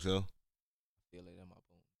 You think so? I feel it in my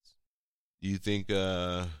bones. You think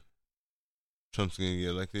Trump's gonna get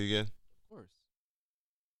elected again? Of course.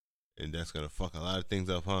 And that's gonna fuck a lot of things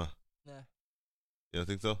up, huh? Nah. You don't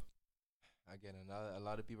think so? Again, a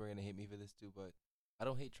lot of people are gonna hate me for this too, but I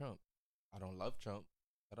don't hate Trump. I don't love Trump.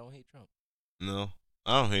 I don't hate Trump. No,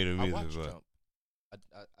 I don't hate him either. I watch Trump.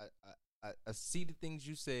 I see the things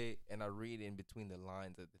you say, and I read in between the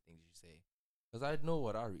lines of the things you say, because I know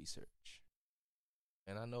what I research,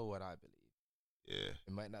 and I know what I believe. Yeah,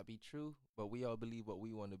 it might not be true, but we all believe what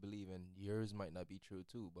we want to believe, and yours might not be true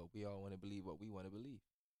too, but we all want to believe what we want to believe.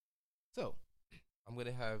 So, I'm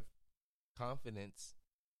gonna have confidence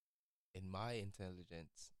in my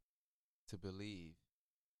intelligence to believe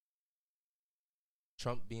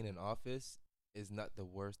Trump being in office is not the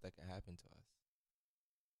worst that can happen to us.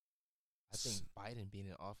 I think Biden being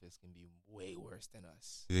in office can be way worse than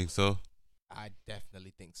us. You think so? I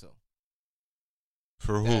definitely think so.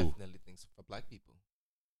 For who? Definitely think so for black people.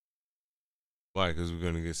 Why? Because we're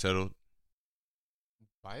gonna get settled.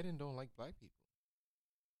 Biden don't like black people.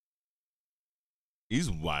 He's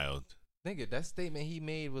wild. Nigga, that statement he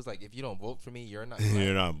made was like, if you don't vote for me, you're not black.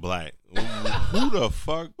 You're not black. Who the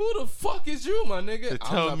fuck? Who the fuck is you, my nigga? To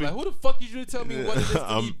I'm tell not me- black. Who the fuck is you to tell me what it is to be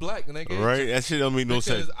I'm- black, nigga? Right? That shit don't make no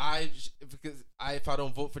sense. Because if I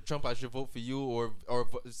don't vote for Trump, I should vote for you or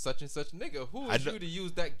such and such. Nigga, who I is don't- you to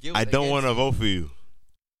use that guilt? I don't want to against you? vote for you.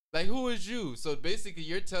 Like, who is you? So basically,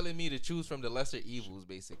 you're telling me to choose from the lesser evils.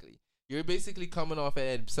 Basically, you're basically coming off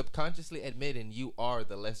and subconsciously admitting you are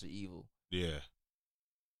the lesser evil. Yeah.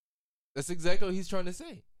 That's exactly what he's trying to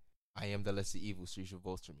say. I am the lesser evil, so you should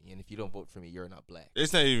vote for me. And if you don't vote for me, you're not black.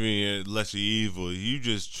 It's not even lesser evil. You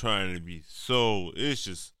just trying to be so. It's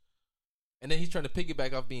just. And then he's trying to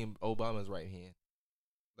piggyback off being Obama's right hand.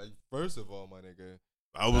 Like, first of all, my nigga,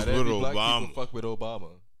 I was not with every black Obama. people fuck with Obama.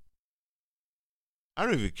 I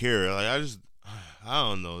don't even care. Like I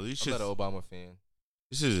don't know. This I'm shit. not an Obama fan.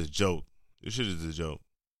 This is a joke. This shit is a joke.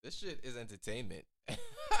 This shit is entertainment.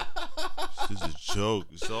 This is a joke.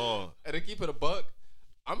 It's all. And to keep it a buck,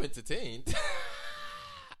 I'm entertained.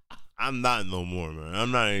 I'm not no more, man.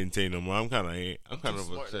 I'm not entertained no more. I'm kind too of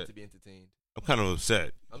smart not upset. to be entertained. I'm kind of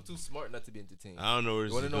upset. I'm too smart not to be entertained. I don't know where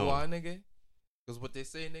this You want is to know going. why, nigga? Because what they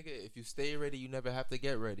say, nigga, if you stay ready, you never have to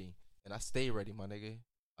get ready. And I stay ready, my nigga.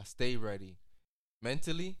 I stay ready.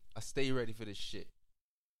 Mentally, I stay ready for this shit.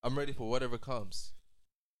 I'm ready for whatever comes.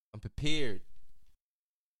 I'm prepared.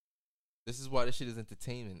 This is why this shit is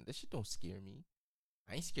entertainment. This shit don't scare me.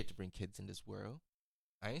 I ain't scared to bring kids in this world.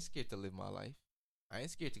 I ain't scared to live my life. I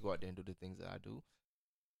ain't scared to go out there and do the things that I do.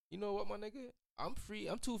 You know what, my nigga? I'm free.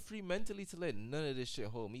 I'm too free mentally to let none of this shit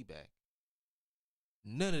hold me back.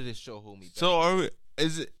 None of this shit hold me back. So are we?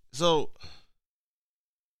 Is it so?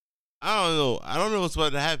 I don't know. I don't know what's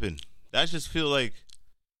about to happen. I just feel like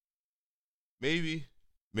maybe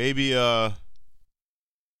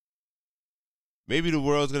the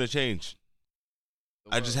world's gonna change.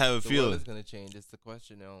 I just have a the feeling. world is gonna change. It's the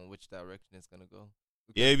question on which direction it's gonna go.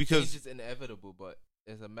 Yeah, because- change is inevitable, but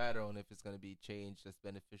it's a matter on if it's gonna be change that's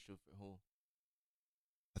beneficial for who.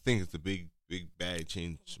 I think it's a big bad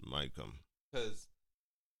change might come. Because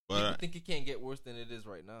But people I- think it can't get worse than it is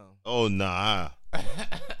right now. oh nah.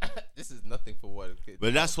 This is nothing for what it could.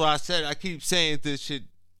 But that's why I said I keep saying this shit.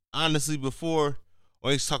 Honestly, before when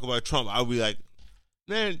I used to talk about Trump, I'll be like,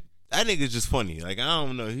 man, that nigga's just funny. Like I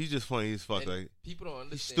don't know, he's just funny as fuck. And Like people don't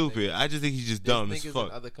understand. he's stupid. nigga. I just think he's just There's dumb as niggas in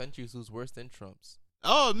fuck. other countries who's worse than Trump's.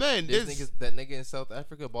 Oh man, There's this. niggas, that nigga in South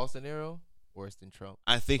Africa, Bolsonaro, worse than Trump.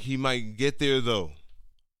 I think he might get there though.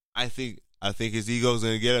 I think his ego's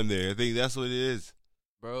gonna get him there. I think that's what it is.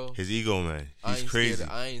 Bro, His ego, man. I He's ain't crazy. Scared,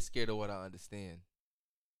 I ain't scared of what I understand.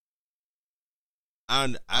 I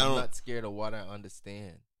I'm don't not scared of what I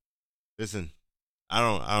understand. listen. I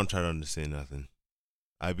don't try to understand nothing.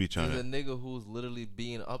 I be trying There's a to. nigga who's literally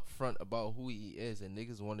being upfront about who he is, and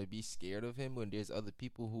niggas want to be scared of him when there's other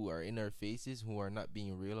people who are in their faces who are not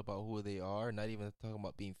being real about who they are. Not even talking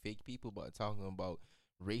about being fake people, but talking about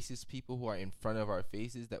racist people who are in front of our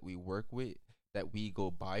faces that we work with, that we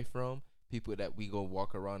go buy from, people that we go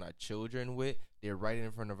walk around our children with. They're right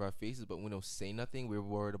in front of our faces, but we don't say nothing. We're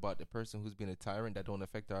worried about the person who's been a tyrant that don't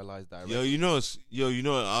affect our lives directly. You know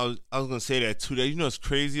I was gonna say that too. That you know what's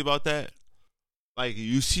crazy about that? Like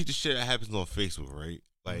you see the shit that happens on Facebook, right?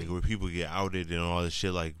 Like where people get outed and all this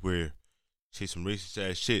shit. Like where say some racist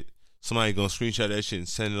ass shit. Somebody gonna screenshot that shit and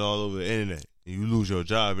send it all over the internet, and you lose your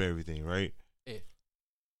job and everything, right? If.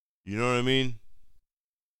 You know what I mean?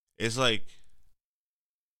 It's like,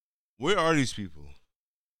 where are these people?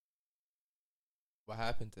 What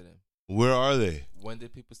happened to them? Where are they? When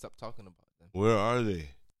did people stop talking about them? Where are they?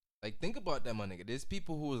 Like, think about that, my nigga. There's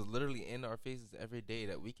people who is literally in our faces every day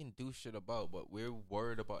that we can do shit about, but we're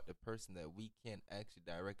worried about the person that we can't actually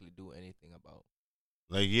directly do anything about.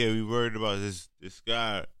 Like, yeah, we worried about this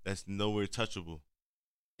guy that's nowhere touchable.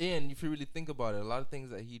 And if you really think about it, a lot of things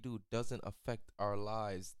that he do doesn't affect our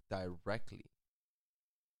lives directly.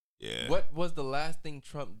 Yeah. What was the last thing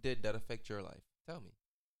Trump did that affect your life? Tell me.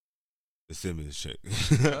 The stimulus check.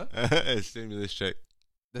 Huh? A stimulus check.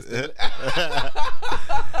 That's the-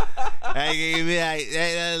 I gave me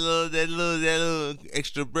that little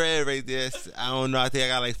extra bread right there. I don't know. I think I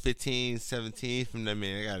got like 15, 17 from that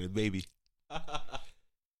man. I got a baby.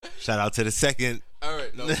 Shout out to the second. All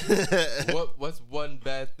right, no. What's one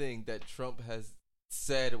bad thing that Trump has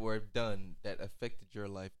said or done that affected your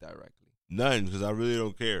life directly? None, because I really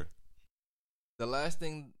don't care. The last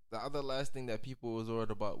thing The other last thing that people was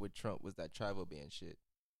worried about with Trump was that travel ban shit.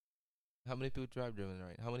 How many people traveling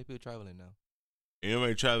right? How many people traveling now? Ain't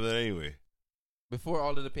nobody traveling anyway. Before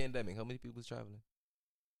all of the pandemic, how many people was traveling?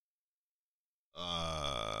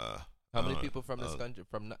 How many people from this country,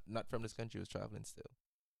 from not from this country, was traveling still?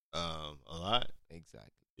 A lot.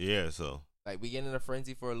 Exactly. Yeah. So Like we get in a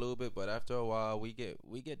frenzy for a little bit, but after a while, we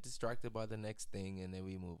get distracted by the next thing, and then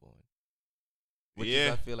we move on. Which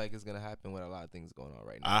is, I feel like is gonna happen with a lot of things going on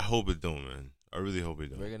right now. I hope it don't, man. I really hope it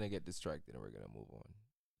don't. We're gonna get distracted and we're gonna move on.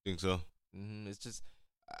 Think so? It's just,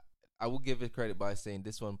 I will give it credit by saying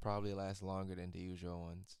this one probably lasts longer than the usual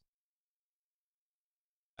ones.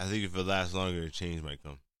 I think if it lasts longer, a change might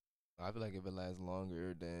come. I feel like if it lasts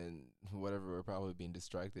longer, then whatever we're probably being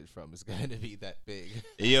distracted from is going to be that big.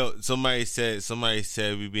 Yo, somebody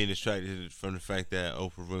said we being distracted from the fact that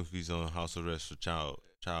Oprah Winfrey's on house arrest for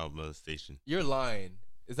child molestation. You're lying.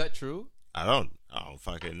 Is that true? I don't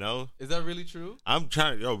fucking know. Is that really true? I'm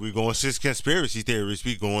trying. We going since conspiracy theories.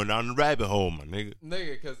 We going down the rabbit hole, my nigga.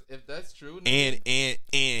 Nigga, because if that's true, and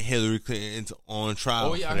Hillary Clinton's on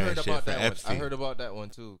trial. Oh yeah, for I heard that about shit, that for one. Epstein. I heard about that one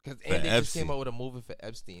too. Because they just came out with a movie for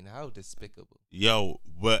Epstein. How despicable. Yo,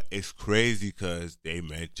 but it's crazy because they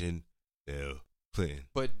mentioned Bill Clinton.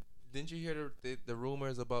 But didn't you hear the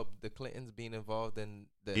rumors about the Clintons being involved in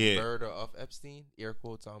the murder of Epstein? Air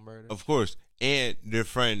quotes on murder. Of course, and their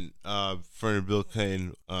friend of Bill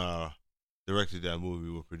Clinton, directed that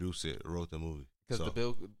movie, or produced it, wrote the movie. Because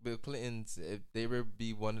the Bill Clintons, if they would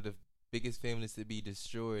be one of the biggest families to be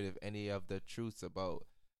destroyed if any of the truths about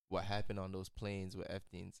what happened on those planes with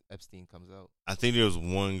Epstein comes out. I think there was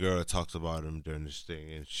one girl that talks about him during this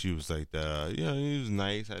thing, and she was like, he was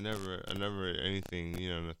nice. I never anything,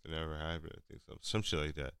 nothing ever happened. I think some shit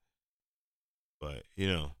like that. But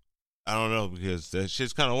I don't know, because that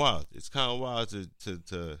shit's kind of wild. It's kind of wild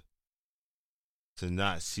to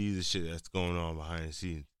not see the shit that's going on behind the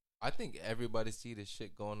scenes. I think everybody see the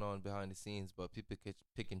shit going on behind the scenes, but people could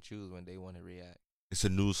pick and choose when they want to react. It's a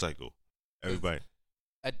news cycle. Everybody.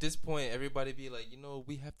 At this point, everybody be like,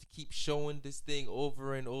 we have to keep showing this thing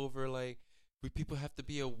over and over. Like, people have to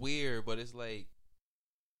be aware, but it's like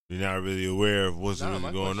you're not really aware of what's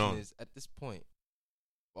really going on. Is, at this point,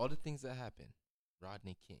 all the things that happen,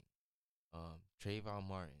 Rodney King, Trayvon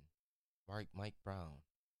Martin, Mike Brown,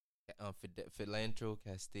 Philantro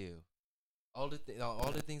Castile, all the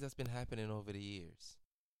things that's been happening over the years.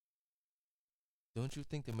 Don't you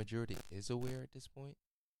think the majority is aware at this point?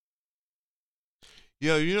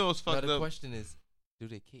 Yo, what's fucked up? Now the question is, do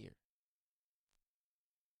they care?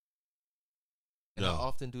 And how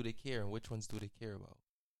often do they care, and which ones do they care about?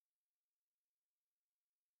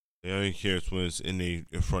 They only care when it's in the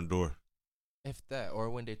front door. If that, or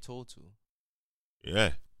when they're told to.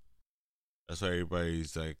 Yeah. That's why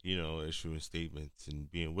everybody's like, issuing statements and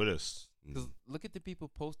being with us. Because look at the people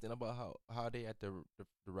posting about how they at the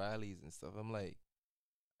rallies and stuff. I'm like,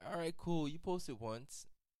 all right, cool. You posted once.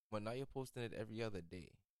 But now you're posting it every other day.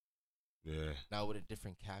 Yeah. Now with a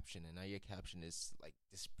different caption. And now your caption is like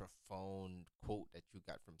this profound quote that you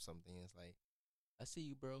got from something. It's like, I see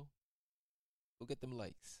you, bro. Go get them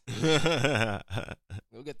likes.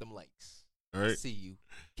 Go get them likes. All right. I see you.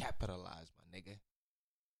 Capitalize, my nigga.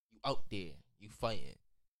 You out there. You fighting.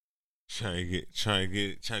 Trying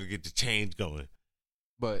to get the change going.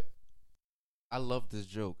 But I love this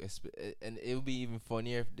joke. And it would be even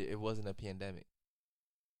funnier if it wasn't a pandemic.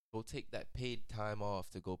 Go take that paid time off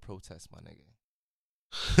to go protest, my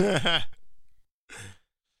nigga.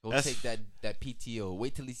 Take that PTO.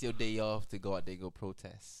 Wait till it's your day off to go out there go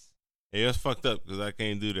protest. Hey, that's fucked up because I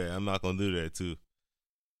can't do that. I'm not gonna do that too.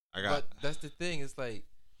 But that's the thing. It's like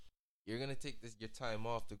you're gonna take your time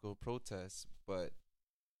off to go protest, but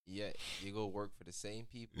yet you go work for the same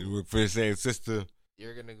people. You work for the same system.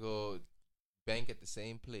 You're gonna go bank at the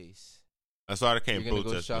same place. That's why I can't protest. You're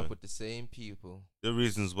gonna go shop with the same people. The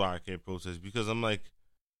reasons why I can't protest, because I'm like,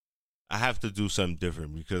 I have to do something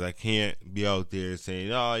different, because I can't be out there saying,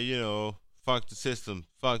 fuck the system,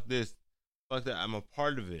 fuck this, fuck that. I'm a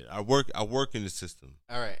part of it. I work in the system.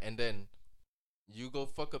 All right, and then you go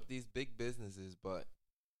fuck up these big businesses, but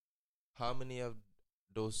how many of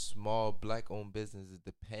those small black-owned businesses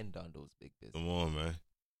depend on those big businesses? Come on, man.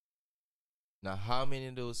 Now, how many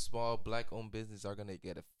of those small black-owned businesses are going to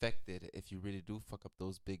get affected if you really do fuck up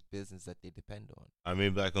those big businesses that they depend on? How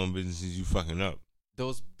many black-owned businesses you fucking up?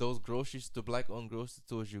 Those black-owned grocery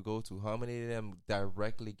stores you go to, how many of them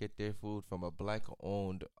directly get their food from a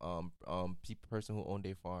black-owned person who owned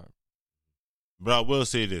their farm? But I will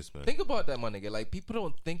say this, man. Think about that, my nigga. Like, people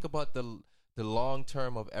don't think about the long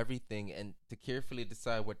term of everything and to carefully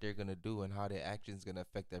decide what they're gonna do and how their actions gonna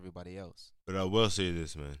affect everybody else. But I will say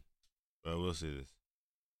this, man. But I will say this.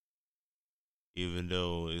 Even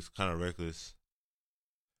though it's kind of reckless,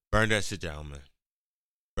 burn that shit down, man.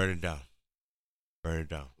 Burn it down. Burn it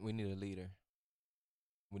down. We need a leader.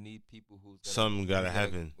 We need people Something gotta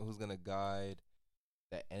happen. Who's gonna guide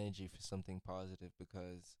that energy for something positive,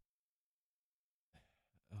 because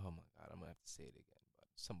oh my God, I'm gonna have to say it again, but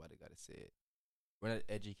somebody gotta say it. We're not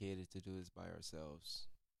educated to do this by ourselves.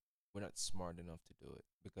 We're not smart enough to do it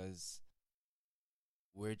because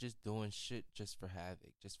we're just doing shit just for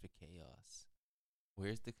havoc, just for chaos.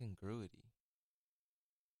 Where's the congruity?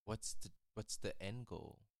 What's the end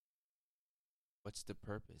goal? What's the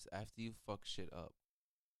purpose? After you fuck shit up,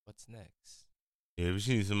 what's next? Yeah, we just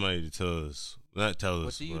need somebody to tell us. Not tell us.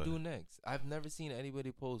 What do you do next? I've never seen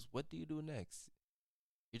anybody post, what do you do next?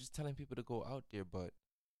 You're just telling people to go out there, but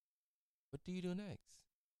what do you do next?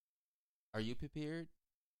 Are you prepared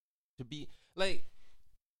to be, like,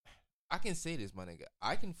 I can say this, my nigga.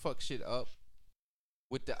 I can fuck shit up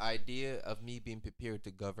with the idea of me being prepared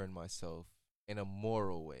to govern myself in a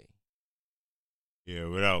moral way. Yeah,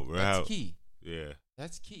 That's key. Yeah.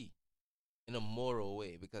 That's key. In a moral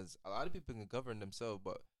way, because a lot of people can govern themselves,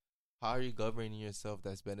 but how are you governing yourself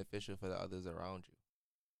that's beneficial for the others around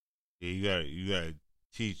you? Yeah, you gotta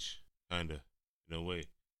teach, kinda, in a way.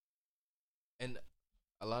 And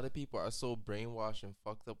a lot of people are so brainwashed and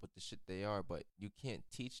fucked up with the shit they are, but you can't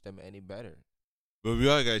teach them any better. But we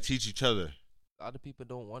all gotta teach each other. A lot of people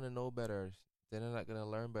don't want to know better. They're not gonna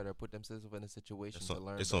learn better. Put themselves in a situation to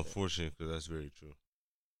learn. It's better. unfortunate because that's very true.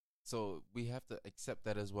 So we have to accept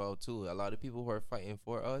that as well too. A lot of people who are fighting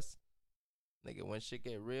for us, nigga, when shit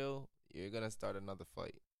get real, you're gonna start another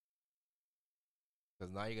fight.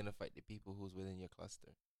 Because now you're gonna fight the people who's within your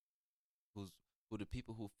cluster, who the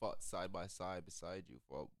people who fought side by side beside you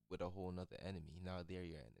for with a whole nother enemy. Now they're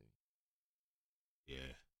your enemy.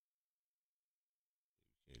 Yeah.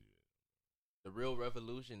 The real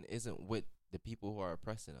revolution isn't with the people who are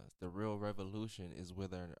oppressing us. The real revolution is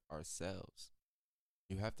within ourselves.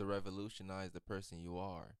 You have to revolutionize the person you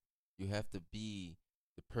are. You have to be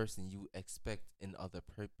the person you expect in other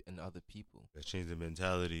people. That change the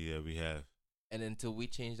mentality that we have. And until we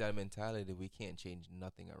change that mentality, we can't change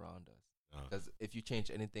nothing around us. Because if you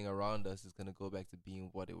change anything around us, it's gonna go back to being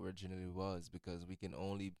what it originally was. Because we can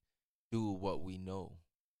only do what we know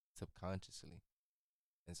subconsciously,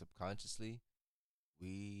 and subconsciously,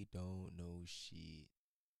 we don't know shit.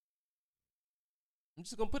 I'm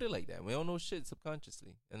just gonna put it like that. We don't know shit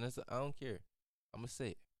subconsciously, and I don't care. I'm gonna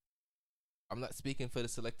say it. I'm not speaking for the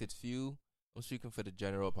selected few. I'm speaking for the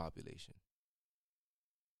general population.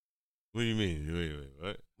 What do you mean? Wait,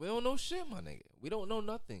 what? We don't know shit, my nigga. We don't know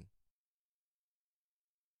nothing.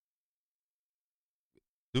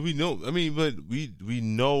 Do we know? I mean, but we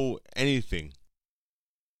know anything.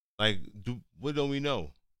 Like, what don't we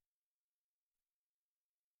know?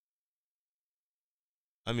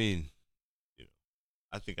 I mean,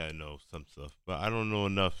 I think I know some stuff, but I don't know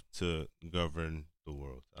enough to govern the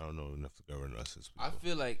world. I don't know enough to govern us as people. I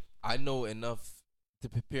feel like I know enough to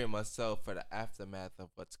prepare myself for the aftermath of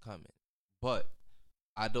what's coming, but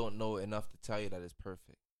I don't know enough to tell you that it's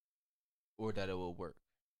perfect or that it will work.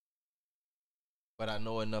 But I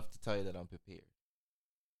know enough to tell you that I'm prepared,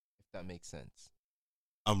 if that makes sense.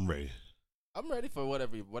 I'm ready. I'm ready for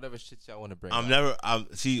whatever shit y'all want to bring.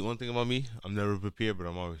 See, one thing about me, I'm never prepared, but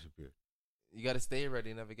I'm always prepared. You gotta stay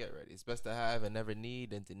ready and never get ready. It's best to have and never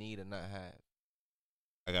need than to need and not have.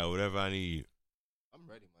 I got whatever I need. I'm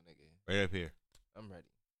ready, my nigga. Right up here. I'm ready.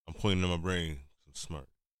 I'm pointing in my brain. I'm smart.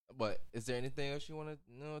 But is there anything else you want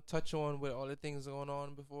to touch on with all the things going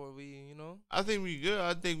on before we, I think we good.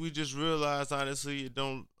 I think we just realized, honestly, it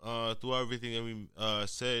don't, through everything that we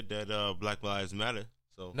said, that Black Lives Matter.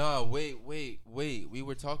 So No, wait. We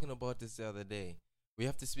were talking about this the other day. We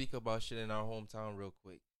have to speak about shit in our hometown real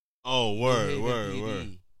quick. Oh, New word. Haven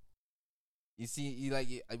PD. You see,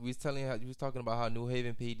 we was telling how you was talking about how New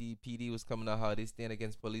Haven PD was coming out, how they stand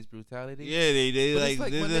against police brutality. Yeah, they But like, it's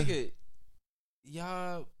like, my nigga,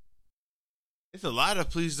 y'all. It's a lot of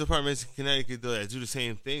police departments in Connecticut though that do the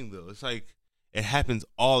same thing though. It's like it happens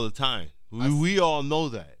all the time. We all know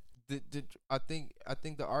that. I think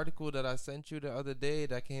the article that I sent you the other day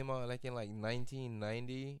that came out like in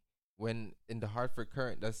 1990 when in the Hartford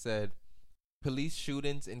Current that said police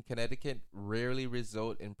shootings in Connecticut rarely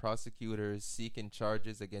result in prosecutors seeking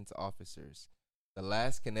charges against officers. The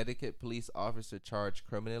last Connecticut police officer charged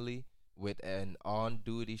criminally with an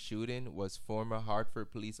on-duty shooting was former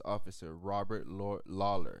Hartford police officer Robert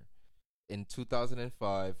Lawler. in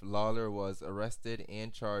 2005, Lawler was arrested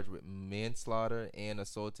and charged with manslaughter and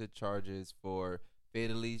assaulted charges for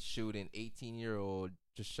fatally shooting 18-year-old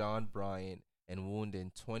Jashawn Bryant and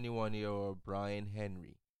wounding 21-year-old Brian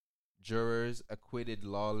Henry. Jurors acquitted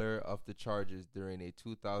Lawler of the charges during a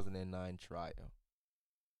 2009 trial.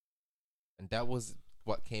 And that was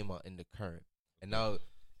what came out in the current. And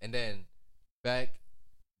then back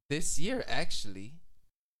this year, actually,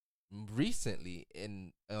 recently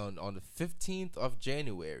on the 15th of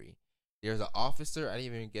January, there's an officer, I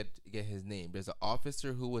didn't even get his name. There's an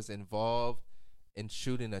officer who was involved in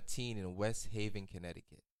shooting a teen in West Haven,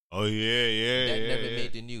 Connecticut. Oh yeah. That never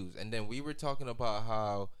made the news. And then we were talking about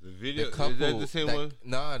how The video couple is that the same one?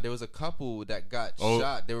 Nah, there was a couple that got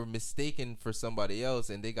shot. They were mistaken for somebody else,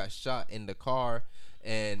 and they got shot in the car.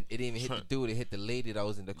 And it didn't even hit the dude; it hit the lady that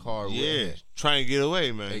was in the car. Yeah, with him. trying to get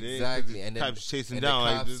away, man. Exactly. And then cops chasing and down.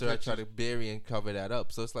 the Like, cops try to bury and cover that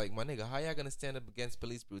up. So it's like, my nigga, how y'all gonna stand up against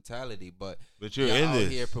police brutality? But you're y'all in out this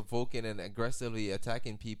here provoking and aggressively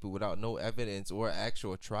attacking people without no evidence or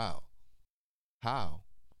actual trial. How?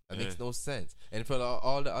 That makes no sense. And for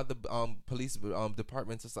all the other police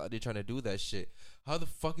departments that's out there trying to do that shit, how the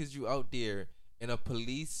fuck is you out there in a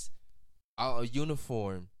police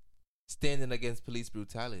uniform standing against police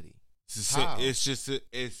brutality?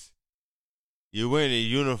 It's you're wearing a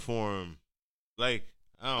uniform, like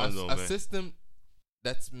I don't know, a man. system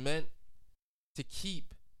that's meant to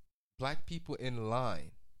keep black people in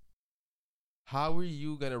line. How are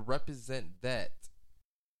you gonna represent that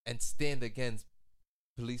and stand against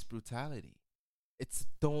police brutality? It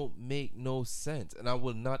don't make no sense, and I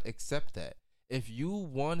will not accept that. If you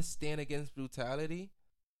want to stand against brutality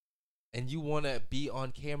and you want to be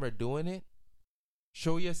on camera doing it,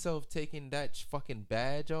 show yourself taking that fucking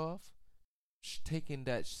badge off, taking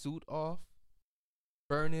that suit off,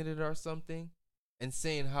 burning it or something, and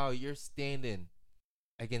saying how you're standing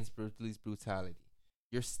against police brutality.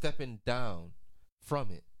 You're stepping down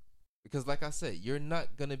from it. Because like I said, you're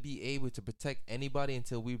not going to be able to protect anybody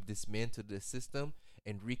until we've dismantled the system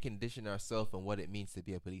and recondition ourselves on what it means to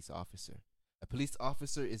be a police officer. A police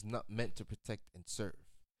officer is not meant to protect and serve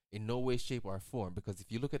in no way, shape, or form. Because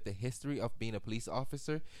if you look at the history of being a police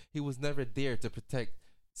officer, he was never there to protect,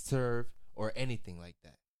 serve, or anything like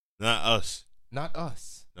that. Not us. Not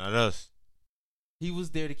us. Not us. He was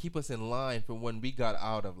there to keep us in line for when we got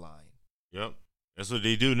out of line. Yep. That's what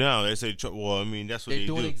they do now. They say, well, I mean, that's what They're they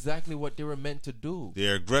doing do. exactly what they were meant to do.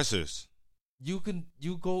 They're aggressors. You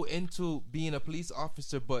go into being a police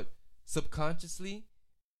officer, but subconsciously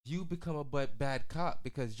you become a bad cop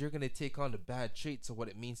because you're gonna take on the bad traits of what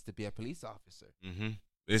it means to be a police officer. Mm-hmm.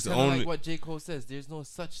 It's Kind of only like what J. Cole says. There's no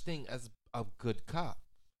such thing as a good cop,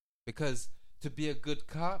 because to be a good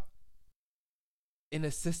cop in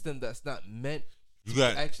a system that's not meant to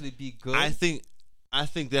actually be good. I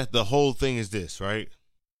think that the whole thing is this, right?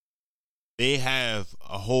 They have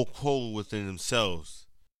a whole code within themselves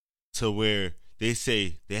to where they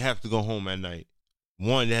say they have to go home at night.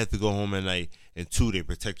 One, they have to go home at night, and two, they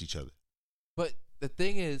protect each other. But the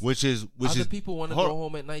thing is, which other people want to go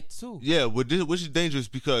home at night too. Yeah, which is dangerous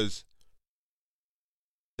because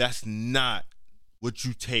that's not what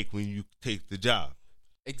you take when you take the job.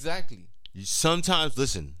 Exactly. You sometimes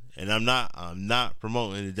listen, and I'm not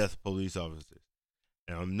promoting the death of police officers,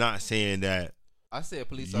 and I'm not saying that. I say a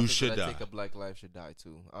police officer that take a black life should die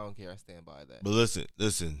too. I don't care. I stand by that. But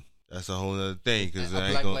listen, that's a whole other thing because a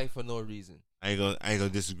black life for no reason. I ain't gonna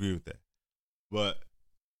disagree with that. But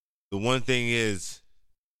the one thing is,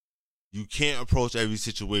 you can't approach every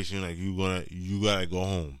situation like you gotta go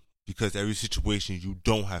home, because every situation you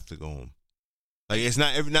don't have to go home. Like, it's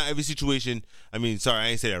not every situation. I mean, sorry, I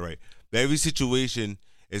ain't say that right. But every situation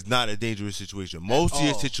is not a dangerous situation. Most of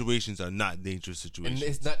your situations are not dangerous situations. And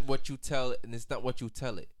it's not what you tell, and it's not what you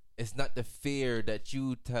tell it. It's not the fear that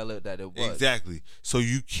you tell it that it was. Exactly. So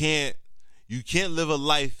you can't live a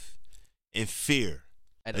life in fear.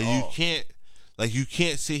 At all. You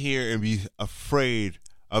can't sit here and be afraid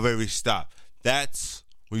of every stop. That's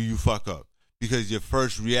where you fuck up. Because your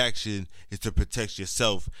first reaction is to protect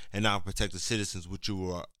yourself and not protect the citizens, which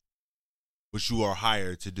you are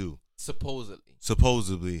hired to do.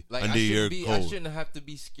 Supposedly, like, under your code. I shouldn't have to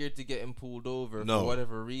be scared to getting pulled over for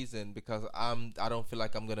whatever reason, because I don't feel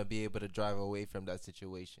like I'm gonna be able to drive away from that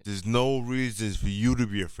situation. There's no reasons for you to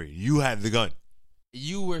be afraid. You had the gun.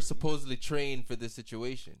 You were supposedly trained for this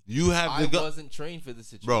situation. You have the gun. I wasn't trained for this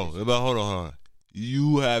situation. Bro, hold on.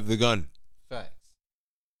 You have the gun. Facts.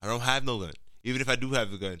 I don't have no gun. Even if I do have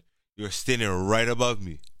the gun, you're standing right above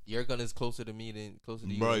me. Your gun is closer to me than closer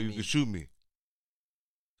to you. Bro, than you me. can shoot me.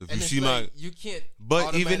 If And you it's see like, you can't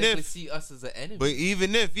but even automatically if- see us as an enemy.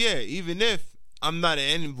 even if I'm not an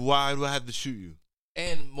enemy, why do I have to shoot you?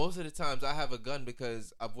 And most of the times, I have a gun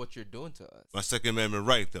because of what you're doing to us. My Second Amendment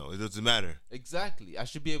right, though. It doesn't matter. Exactly. I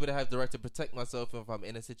should be able to have the right to protect myself if I'm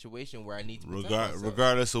in a situation where I need to protect myself.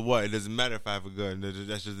 Regardless of what, it doesn't matter if I have a gun. That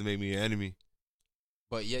just doesn't make me an enemy.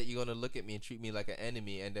 But yet you're gonna look at me and treat me like an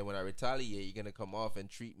enemy, and then when I retaliate, you're gonna come off and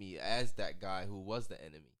treat me as that guy who was the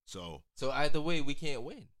enemy. So either way, we can't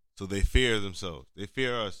win. So they fear themselves. They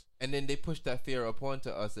fear us. And then they push that fear upon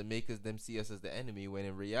to us and make them see us as the enemy, when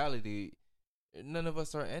in reality, none of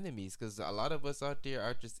us are enemies, because a lot of us out there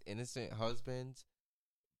are just innocent husbands,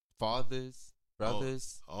 fathers,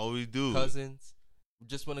 brothers, All we do. cousins. We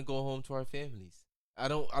just want to go home to our families. I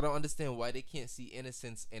don't understand why they can't see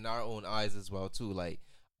innocence in our own eyes as well too. Like,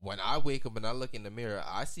 when I wake up and I look in the mirror,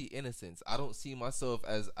 I see innocence. I don't see myself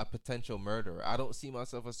as a potential murderer. I don't see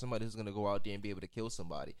myself as somebody who's gonna go out there and be able to kill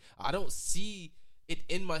somebody. I don't see it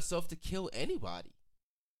in myself to kill anybody.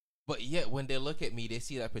 But yet when they look at me, they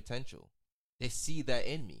see that potential. They see that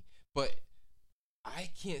in me. But I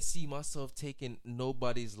can't see myself taking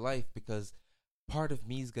nobody's life, because part of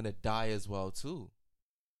me is gonna die as well too.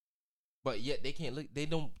 But yet they can't look.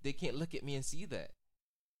 They can't look at me and see that.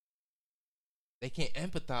 They can't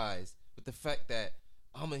empathize with the fact that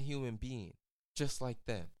I'm a human being, just like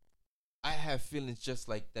them. I have feelings just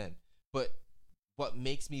like them. But what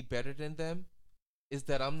makes me better than them is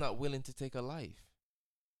that I'm not willing to take a life.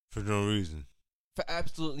 For no reason. For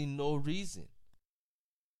absolutely no reason.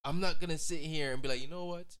 I'm not going to sit here and be like, you know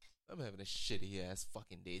what? I'm having a shitty ass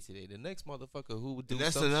fucking day today. The next motherfucker who would do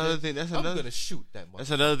That's some another shit, thing. I'm going to shoot that motherfucker.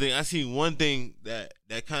 That's another thing. I seen one thing that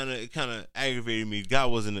kind of aggravated me. The guy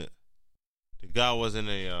wasn't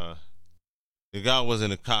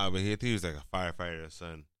a cop, but he was like a firefighter or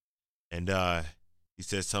something. And he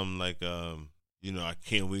said something like, I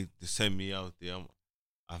can't wait to send me out there.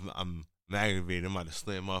 I'm aggravated. I'm about to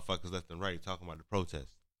slam motherfuckers left and right talking about the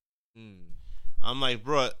protest. I'm like,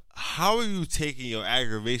 bro, how are you taking your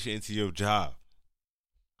aggravation into your job?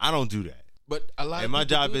 I don't do that. But a lot And of my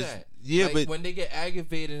people job do is- that. yeah, Like, but- when they get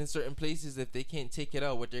aggravated in certain places, if they can't take it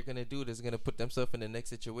out, what they're gonna do is gonna put themselves in the next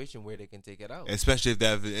situation where they can take it out. Especially if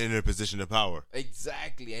they're in a position of power.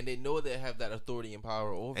 Exactly, and they know they have that authority and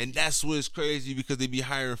power over. And that's what's crazy, because they be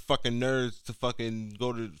hiring fucking nerds to fucking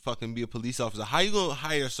go to fucking be a police officer. How you gonna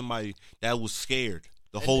hire somebody that was scared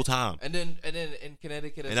the whole time? And then in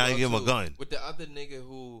Connecticut, as And now you well, give him a too, gun. with the other nigga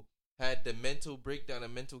who had the mental breakdown, a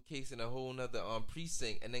mental case in a whole nother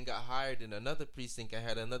precinct, and then got hired in another precinct and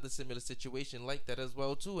had another similar situation like that as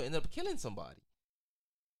well too, ended up killing somebody.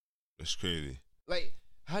 That's crazy. Like,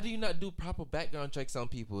 how do you not do proper background checks on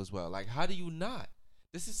people as well? Like, how do you not?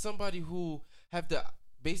 This is somebody who have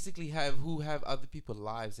other people's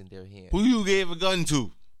lives in their hands. Who you gave a gun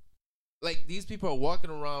to? Like, these people are walking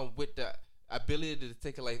around with the ability to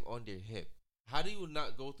take a life on their hip. How do you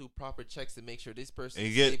not go through proper checks to make sure this person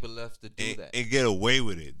is stable enough to do that? And get away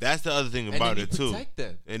with it. That's the other thing And about then it you too. protect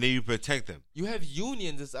them. And then you protect them. You have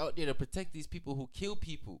unions that's out there to protect these people who kill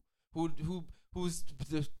people, whose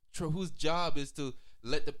job is to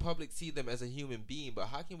let the public see them as a human being. But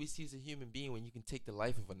how can we see as a human being when you can take the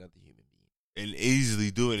life of another human being? And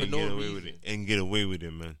easily do it For and no get away with reason. it. And get away with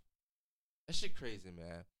it, man. That shit crazy,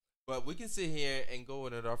 man. But we can sit here and go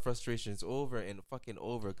into our frustrations over and fucking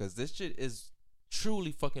over, because this shit is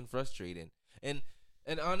truly fucking frustrating. And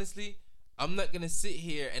honestly, I'm not gonna sit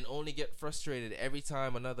here and only get frustrated every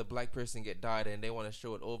time another black person get died and they want to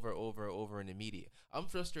show it over in the media. I'm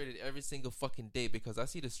frustrated every single fucking day because I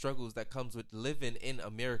see the struggles that comes with living in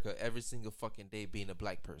America every single fucking day being a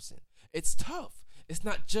black person. It's tough. It's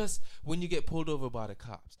not just when you get pulled over by the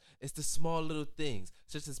cops. It's the small little things,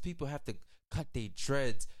 such as people have to cut their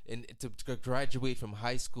dreads and to graduate from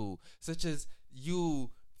high school, such as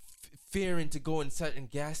you fearing to go in certain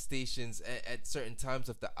gas stations at certain times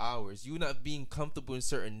of the hours, you not being comfortable in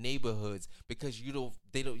certain neighborhoods because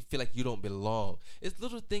they don't feel like you don't belong. It's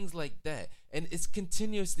little things like that, and it's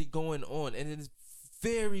continuously going on, and it is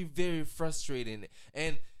very, very frustrating.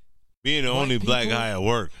 And Being the only black people- guy at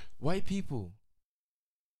work. white people,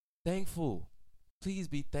 please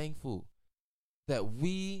be thankful that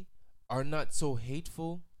we are not so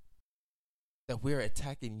hateful that we're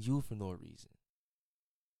attacking you for no reason.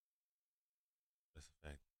 That's a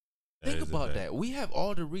fact. Think about that. We have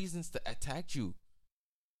all the reasons to attack you.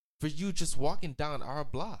 For you just walking down our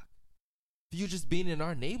block. For you just being in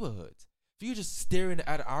our neighborhoods. For you just staring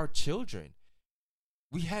at our children.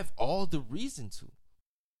 We have all the reason to.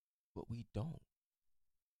 But we don't.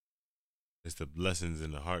 It's the blessings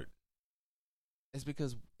in the heart. It's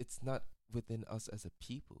because it's not within us as a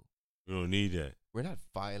people. We don't need that. We're not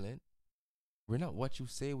violent. We're not what you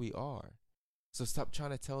say we are. So stop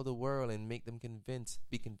trying to tell the world and make them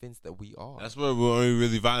be convinced that we are. That's where we're only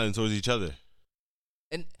really violent towards each other.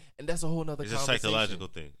 And that's a whole nother It's a conversation. psychological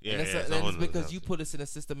thing. Yeah, and it's that's a whole it's nother because you conversation. put us in a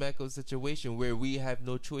systematical situation where we have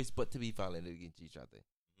no choice but to be violent against each other.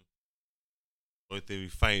 Only thing we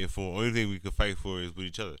fighting for, only thing we can fight for is with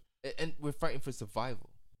each other. And we're fighting for survival.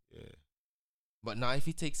 Yeah. But now if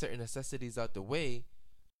you take certain necessities out the way,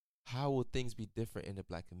 how will things be different in the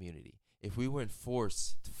black community if we weren't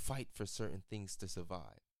forced to fight for certain things to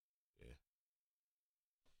survive?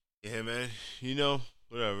 Yeah, man. You know,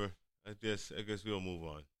 whatever. I guess we'll move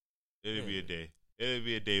on. It'll be a day. It'll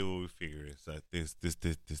be a day where we figure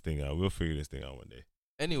this thing out. We'll figure this thing out one day.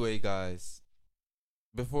 Anyway, guys,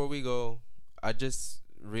 before we go, I just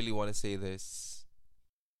really want to say this.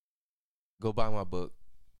 Go buy my book.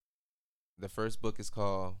 The first book is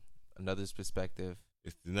called Another's Perspective.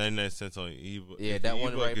 It's 99 cents on ebook. Yeah, If that the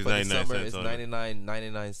one ebook right is for the 99 summer cents is on it.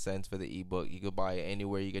 99 cents for the ebook. You can buy it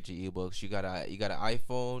anywhere you get your ebooks. You got an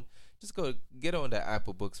iPhone, just go get on the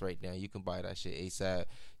Apple Books right now. You can buy that shit ASAP.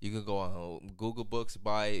 You can go on Google Books,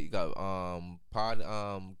 buy it. You got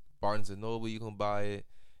Barnes and Noble, you can buy it.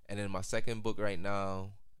 And then my second book right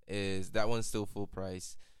now is that one's still full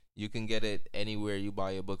price. You can get it anywhere you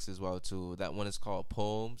buy your books as well too. That one is called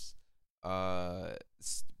Poems.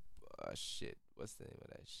 Shit. What's the name of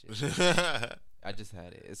that shit? I just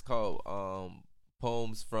had it. It's called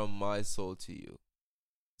Poems from My Soul to You.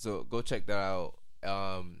 So go check that out.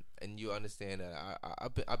 And you understand that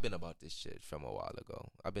I've been about this shit from a while ago.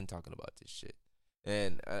 I've been talking about this shit.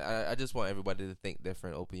 And I just want everybody to think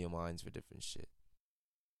different, open your minds for different shit.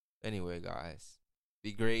 Anyway, guys,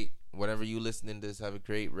 be great. Whatever you listening to this, have a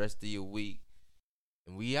great rest of your week.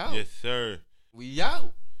 And we out. Yes, sir. We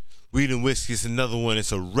out. Weed and Whiskey is another one.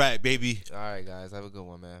 It's a wrap, baby. All right, guys. Have a good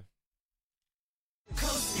one, man.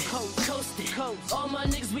 Coastin'. All my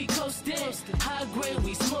niggas, we coastin'. High grade,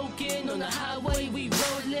 we smoking. On the highway, we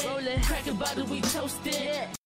rollin'. Crack a bottle, we toastin'.